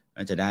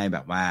น่าจะได้แบ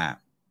บว่า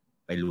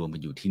ไปรวมกั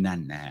นอยู่ที่นั่น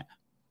นะฮะ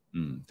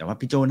แต่ว่า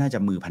พี่โจน่าจะ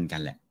มือพันกั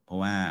นแหละเพราะ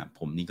ว่า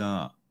ผมนี่ก็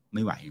ไ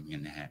ม่ไหวเหมือนกั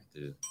นนะฮะ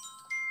คือ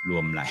รว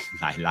มห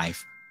ลายไล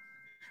ฟ์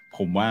ผ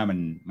มว่า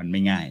มันไ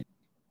ม่ง่าย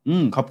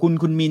ขอบคุณ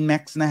คุณมินแม็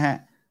กซ์นะฮะ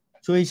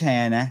ช่วยแช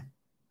ร์นะ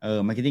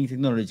Marketing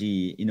Technology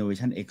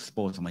Innovation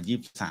Expo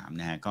 2023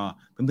นะฮะก็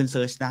เพื่อนๆเ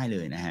ซิร์ชได้เล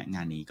ยนะฮะง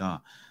านนี้ก็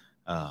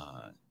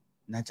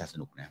น่าจะส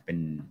นุกนะเป็น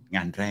ง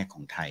านแรกข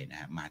องไทยนะ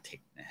ฮะมาเทค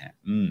นะฮะ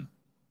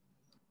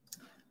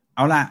เอ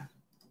าล่ะ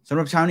สำห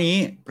รับเช้านี้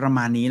ประม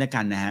าณนี้แล้ว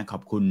กันนะฮะขอ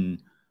บคุณ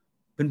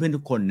เพื่อนๆ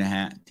ทุกคนนะฮ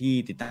ะที่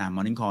ติดตาม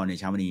Morning Call ใน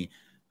เช้าวันนี้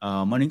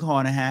Morning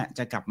Call นะฮะจ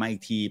ะกลับมาอี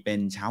กทีเป็น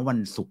เช้าวัน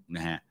ศุกร์น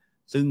ะฮะ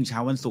ซึ่งเช้า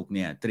วันศุกร์เ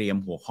นี่ยเตรียม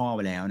หัวข้อไ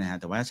ว้แล้วนะฮะ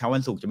แต่ว่าเช้าวั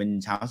นศุกร์จะเป็น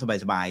เช้า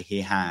สบายๆเฮ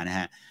ฮานะ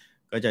ฮะ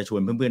ก็จะชว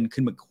นเพื่อนๆ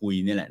ขึ้นมาคุย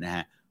นี่แหละนะฮ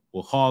ะหั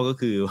วข้อก็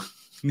คือ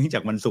เนื่องจา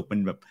กวันศุกร์มั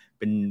นแบบ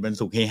เป็นวัน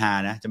ศุกร์เฮฮา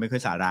นะจะไม่ค่อ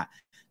ยสาระ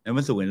แล้ว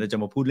วันศุกร์เราจะ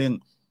มาพูดเรื่อง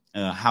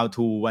how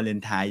to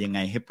Valentine ยังไง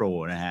ให้โปร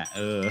นะฮะ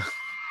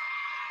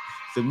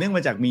สืบเนื่องม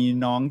าจากมี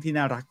น้องที่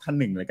น่ารักท่าน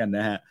หนึ่งแล้วกันน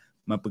ะฮะ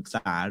มาปรึกษ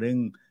าเรื่อง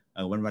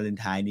วันวาเลน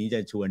ไทน์นี้จะ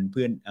ชวนเ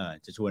พื่อน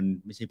จะชวน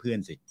ไม่ใช่เพื่อน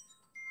สิ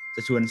จ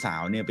ะชวนสา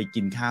วเนี่ยไป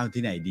กินข้าว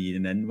ที่ไหนดีดั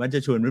งนั้นว่าจะ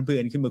ชวนเพื่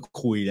อนๆขึ้นมา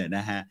คุยแหละน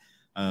ะฮะ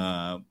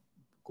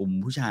กลุ่ม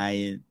ผู้ชาย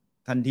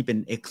ท่านที่เป็น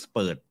เอ็กซ์เ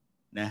พิร์ท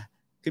นะ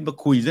ขึ้นมา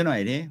คุยซะหน่อ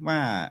ยดิว่า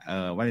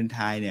วาเลนไท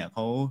น์เนี่ยเข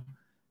า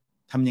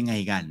ทำยังไง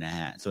กันนะ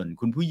ฮะส่วน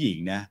คุณผู้หญิง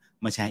นะ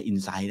มาแชร์อิน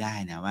ไซต์ได้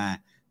นะว่า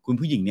คุณ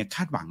ผู้หญิงเนี่ยค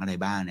าดหวังอะไร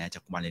บ้างนะจ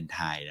ากวาเลนไท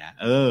น์นะ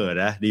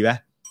นะดีไหม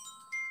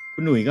คุ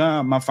ณหนุ่ยก็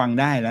มาฟัง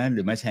ได้แล้วห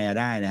รือมาแชร์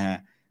ได้นะฮะ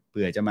เ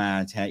ผื่อจะมา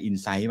แชร์อิน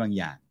ไซต์บาง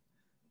อย่าง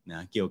น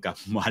ะเกี่ยวกับ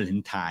วาเลน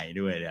ไทน์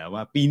ด้วยนะ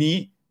ว่าปีนี้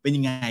เป็น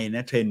ยังไงน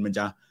ะเทรนด์มันจ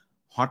ะ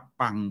ฮอต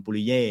ปังปุ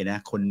ริเย่น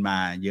ะคนมา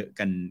เยอะ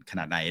กันข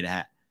นาดไหนนะฮ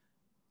ะ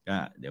ก็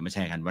เดี๋ยวมาแช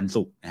ร์กันวัน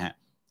ศุกร์นะฮะ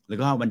แล้ว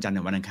ก็วันจันทร์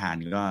กับวันอังคาร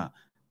ก็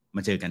ม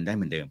าเจอกันได้เ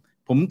หมือนเดิม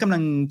ผมกำลั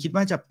งคิด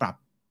ว่าจะปรับ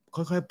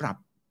ค่อยๆปรับ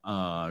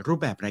รูป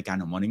แบบรายการ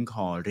ของ Morning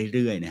Call เ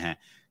รื่อยๆนะฮะ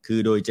คือ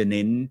โดยจะเ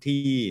น้น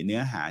ที่เนื้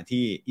อหา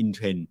ที่อินเท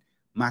รนด์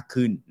มาก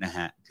ขึ้นนะฮ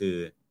ะคือ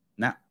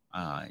ณ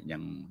อ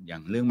ย่า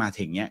งเรื่องมาเท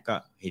คเนี้ยก็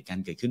เหตุการ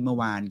ณ์เกิดขึ้นเมื่อ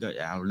วานก็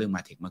เอาเรื่องม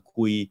าเทคมา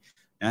คุย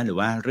นะหรือ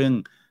ว่าเรื่อง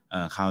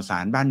ข่าวสา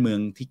รบ้านเมือง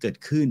ที่เกิด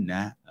ขึ้นน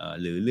ะ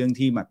หรือเรื่อง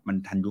ที่มัน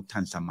ทันยุคทั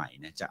นสมัย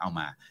นะจะเอา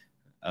มา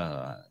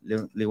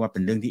เรียกว่าเป็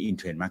นเรื่องที่อินเ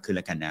ทรนด์มากขึ้นแ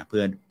ล้วกันนะเ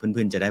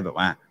พื่อนๆจะได้แบบ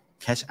ว่า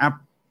แคชอัพ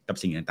กับ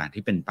สิ่งต่างๆ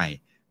ที่เป็นไป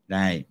ไ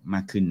ด้ม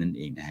ากขึ้นนั่นเ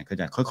องนะฮะก็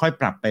จะค่อยๆ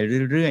ปรับไป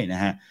เรื่อยๆน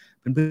ะฮะ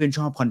เพื่อนๆช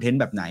อบคอนเทนต์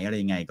แบบไหนอะไร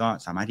ยังไงก็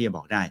สามารถที่จะบ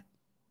อกได้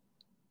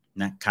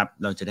นะครับ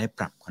เราจะได้ป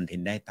รับคอนเทน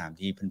ต์ได้ตาม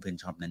ที่เพื่อน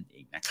ๆชอบนั่นเอ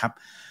งนะครับ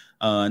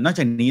นอกจ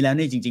ากนี้แล้วเ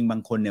นี่ยจริงๆบา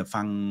งคนเนี่ย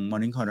ฟัง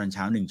Morning Call ตอนเ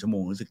ช้า1ชั่วโม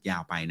งรู้สึกยา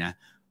วไปนะ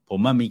ผม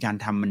มีการ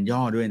ทำมันย่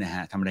อด้วยนะฮ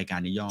ะทำรายการ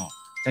นี้ย่อ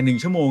จาก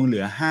1ชั่วโมงเหลื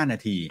อ5นา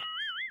ที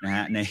นะฮ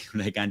ะใน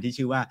รายการที่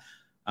ชื่อว่า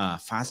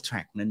fast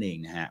track นั่นเอง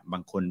นะฮะบา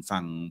งคนฟั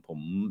งผม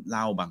เ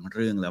ล่าบางเ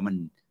รื่องแล้วมัน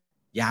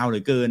ยาวเหลื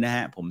อเกินนะฮ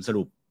ะผมส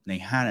รุปใน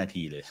5นา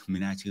ทีเลยไม่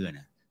น่าเชื่อน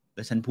ะแ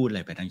ล้วฉันพูดอะไร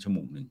ไปทั้งชั่วโม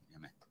งนึงใช่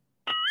ไหม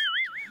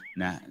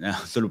นะ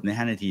สรุปใน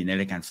5นาทีใน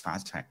รายการ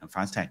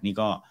fast track นี่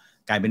ก็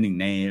กลายเป็นหนึ่ง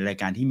ในราย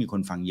การที่มีค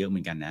นฟังเยอะเหมื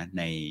อนกันนะ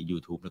ใน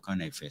YouTube แล้วก็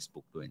ใน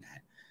Facebook ด้วยนะฮ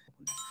ะ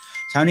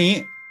เช้านี้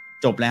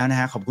จบแล้วนะ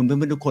ฮะขอบคุณเพื่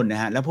อนๆทุกคนน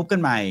ะฮะแล้วพบกัน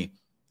ใหม่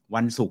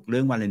วันศุกร์เรื่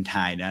องวาเลนไท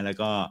น์นะแล้ว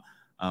ก็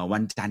วั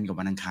นจันทร์กับ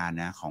วันอังคาร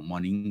นะของ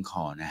Morning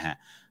Call นะฮะ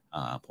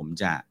ผม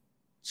จะ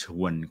ช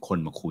วนคน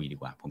มาคุยดี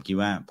กว่าผมคิด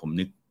ว่าผม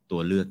นึกตั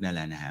วเลือกได้แ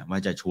ล้วนะฮะว่า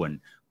จะชวน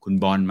คุณ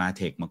บอลมาเ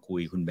ทคมาคุ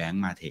ยคุณแบง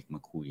ค์มาเทคมา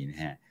คุยน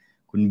ะฮะ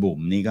คุณบุ๋ม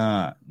นี่ก็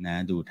นะ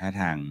ดูท่า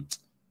ทาง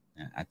น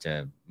ะอาจจะ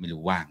ไม่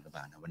รู้ว่างหรือเป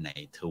ล่านะวันไหน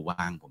เธอ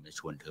ว่างผมจะ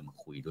ชวนเธอมา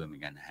คุยด้วยเหมือ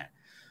นกันนะฮะ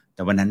แ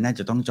ต่วันนั้นน่า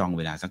จะต้องจองเ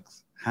วลาสัก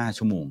5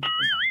ชั่วโมงผม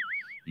ว่า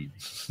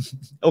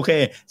โอเค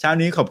เช้า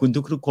นี้ขอบคุณ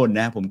ทุกคน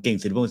นะผมเก่ง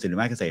ศิริพงศ์ศิริ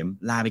มาเกษม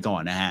ลาไปก่อ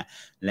นนะฮะ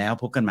แล้ว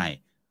พบกันใหม่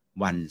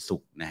วันศุ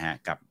กร์นะฮะ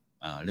กับ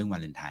เรื่องวา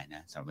เลนไทน์น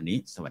ะสำหรับวันนี้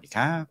สวัสดีค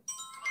รับ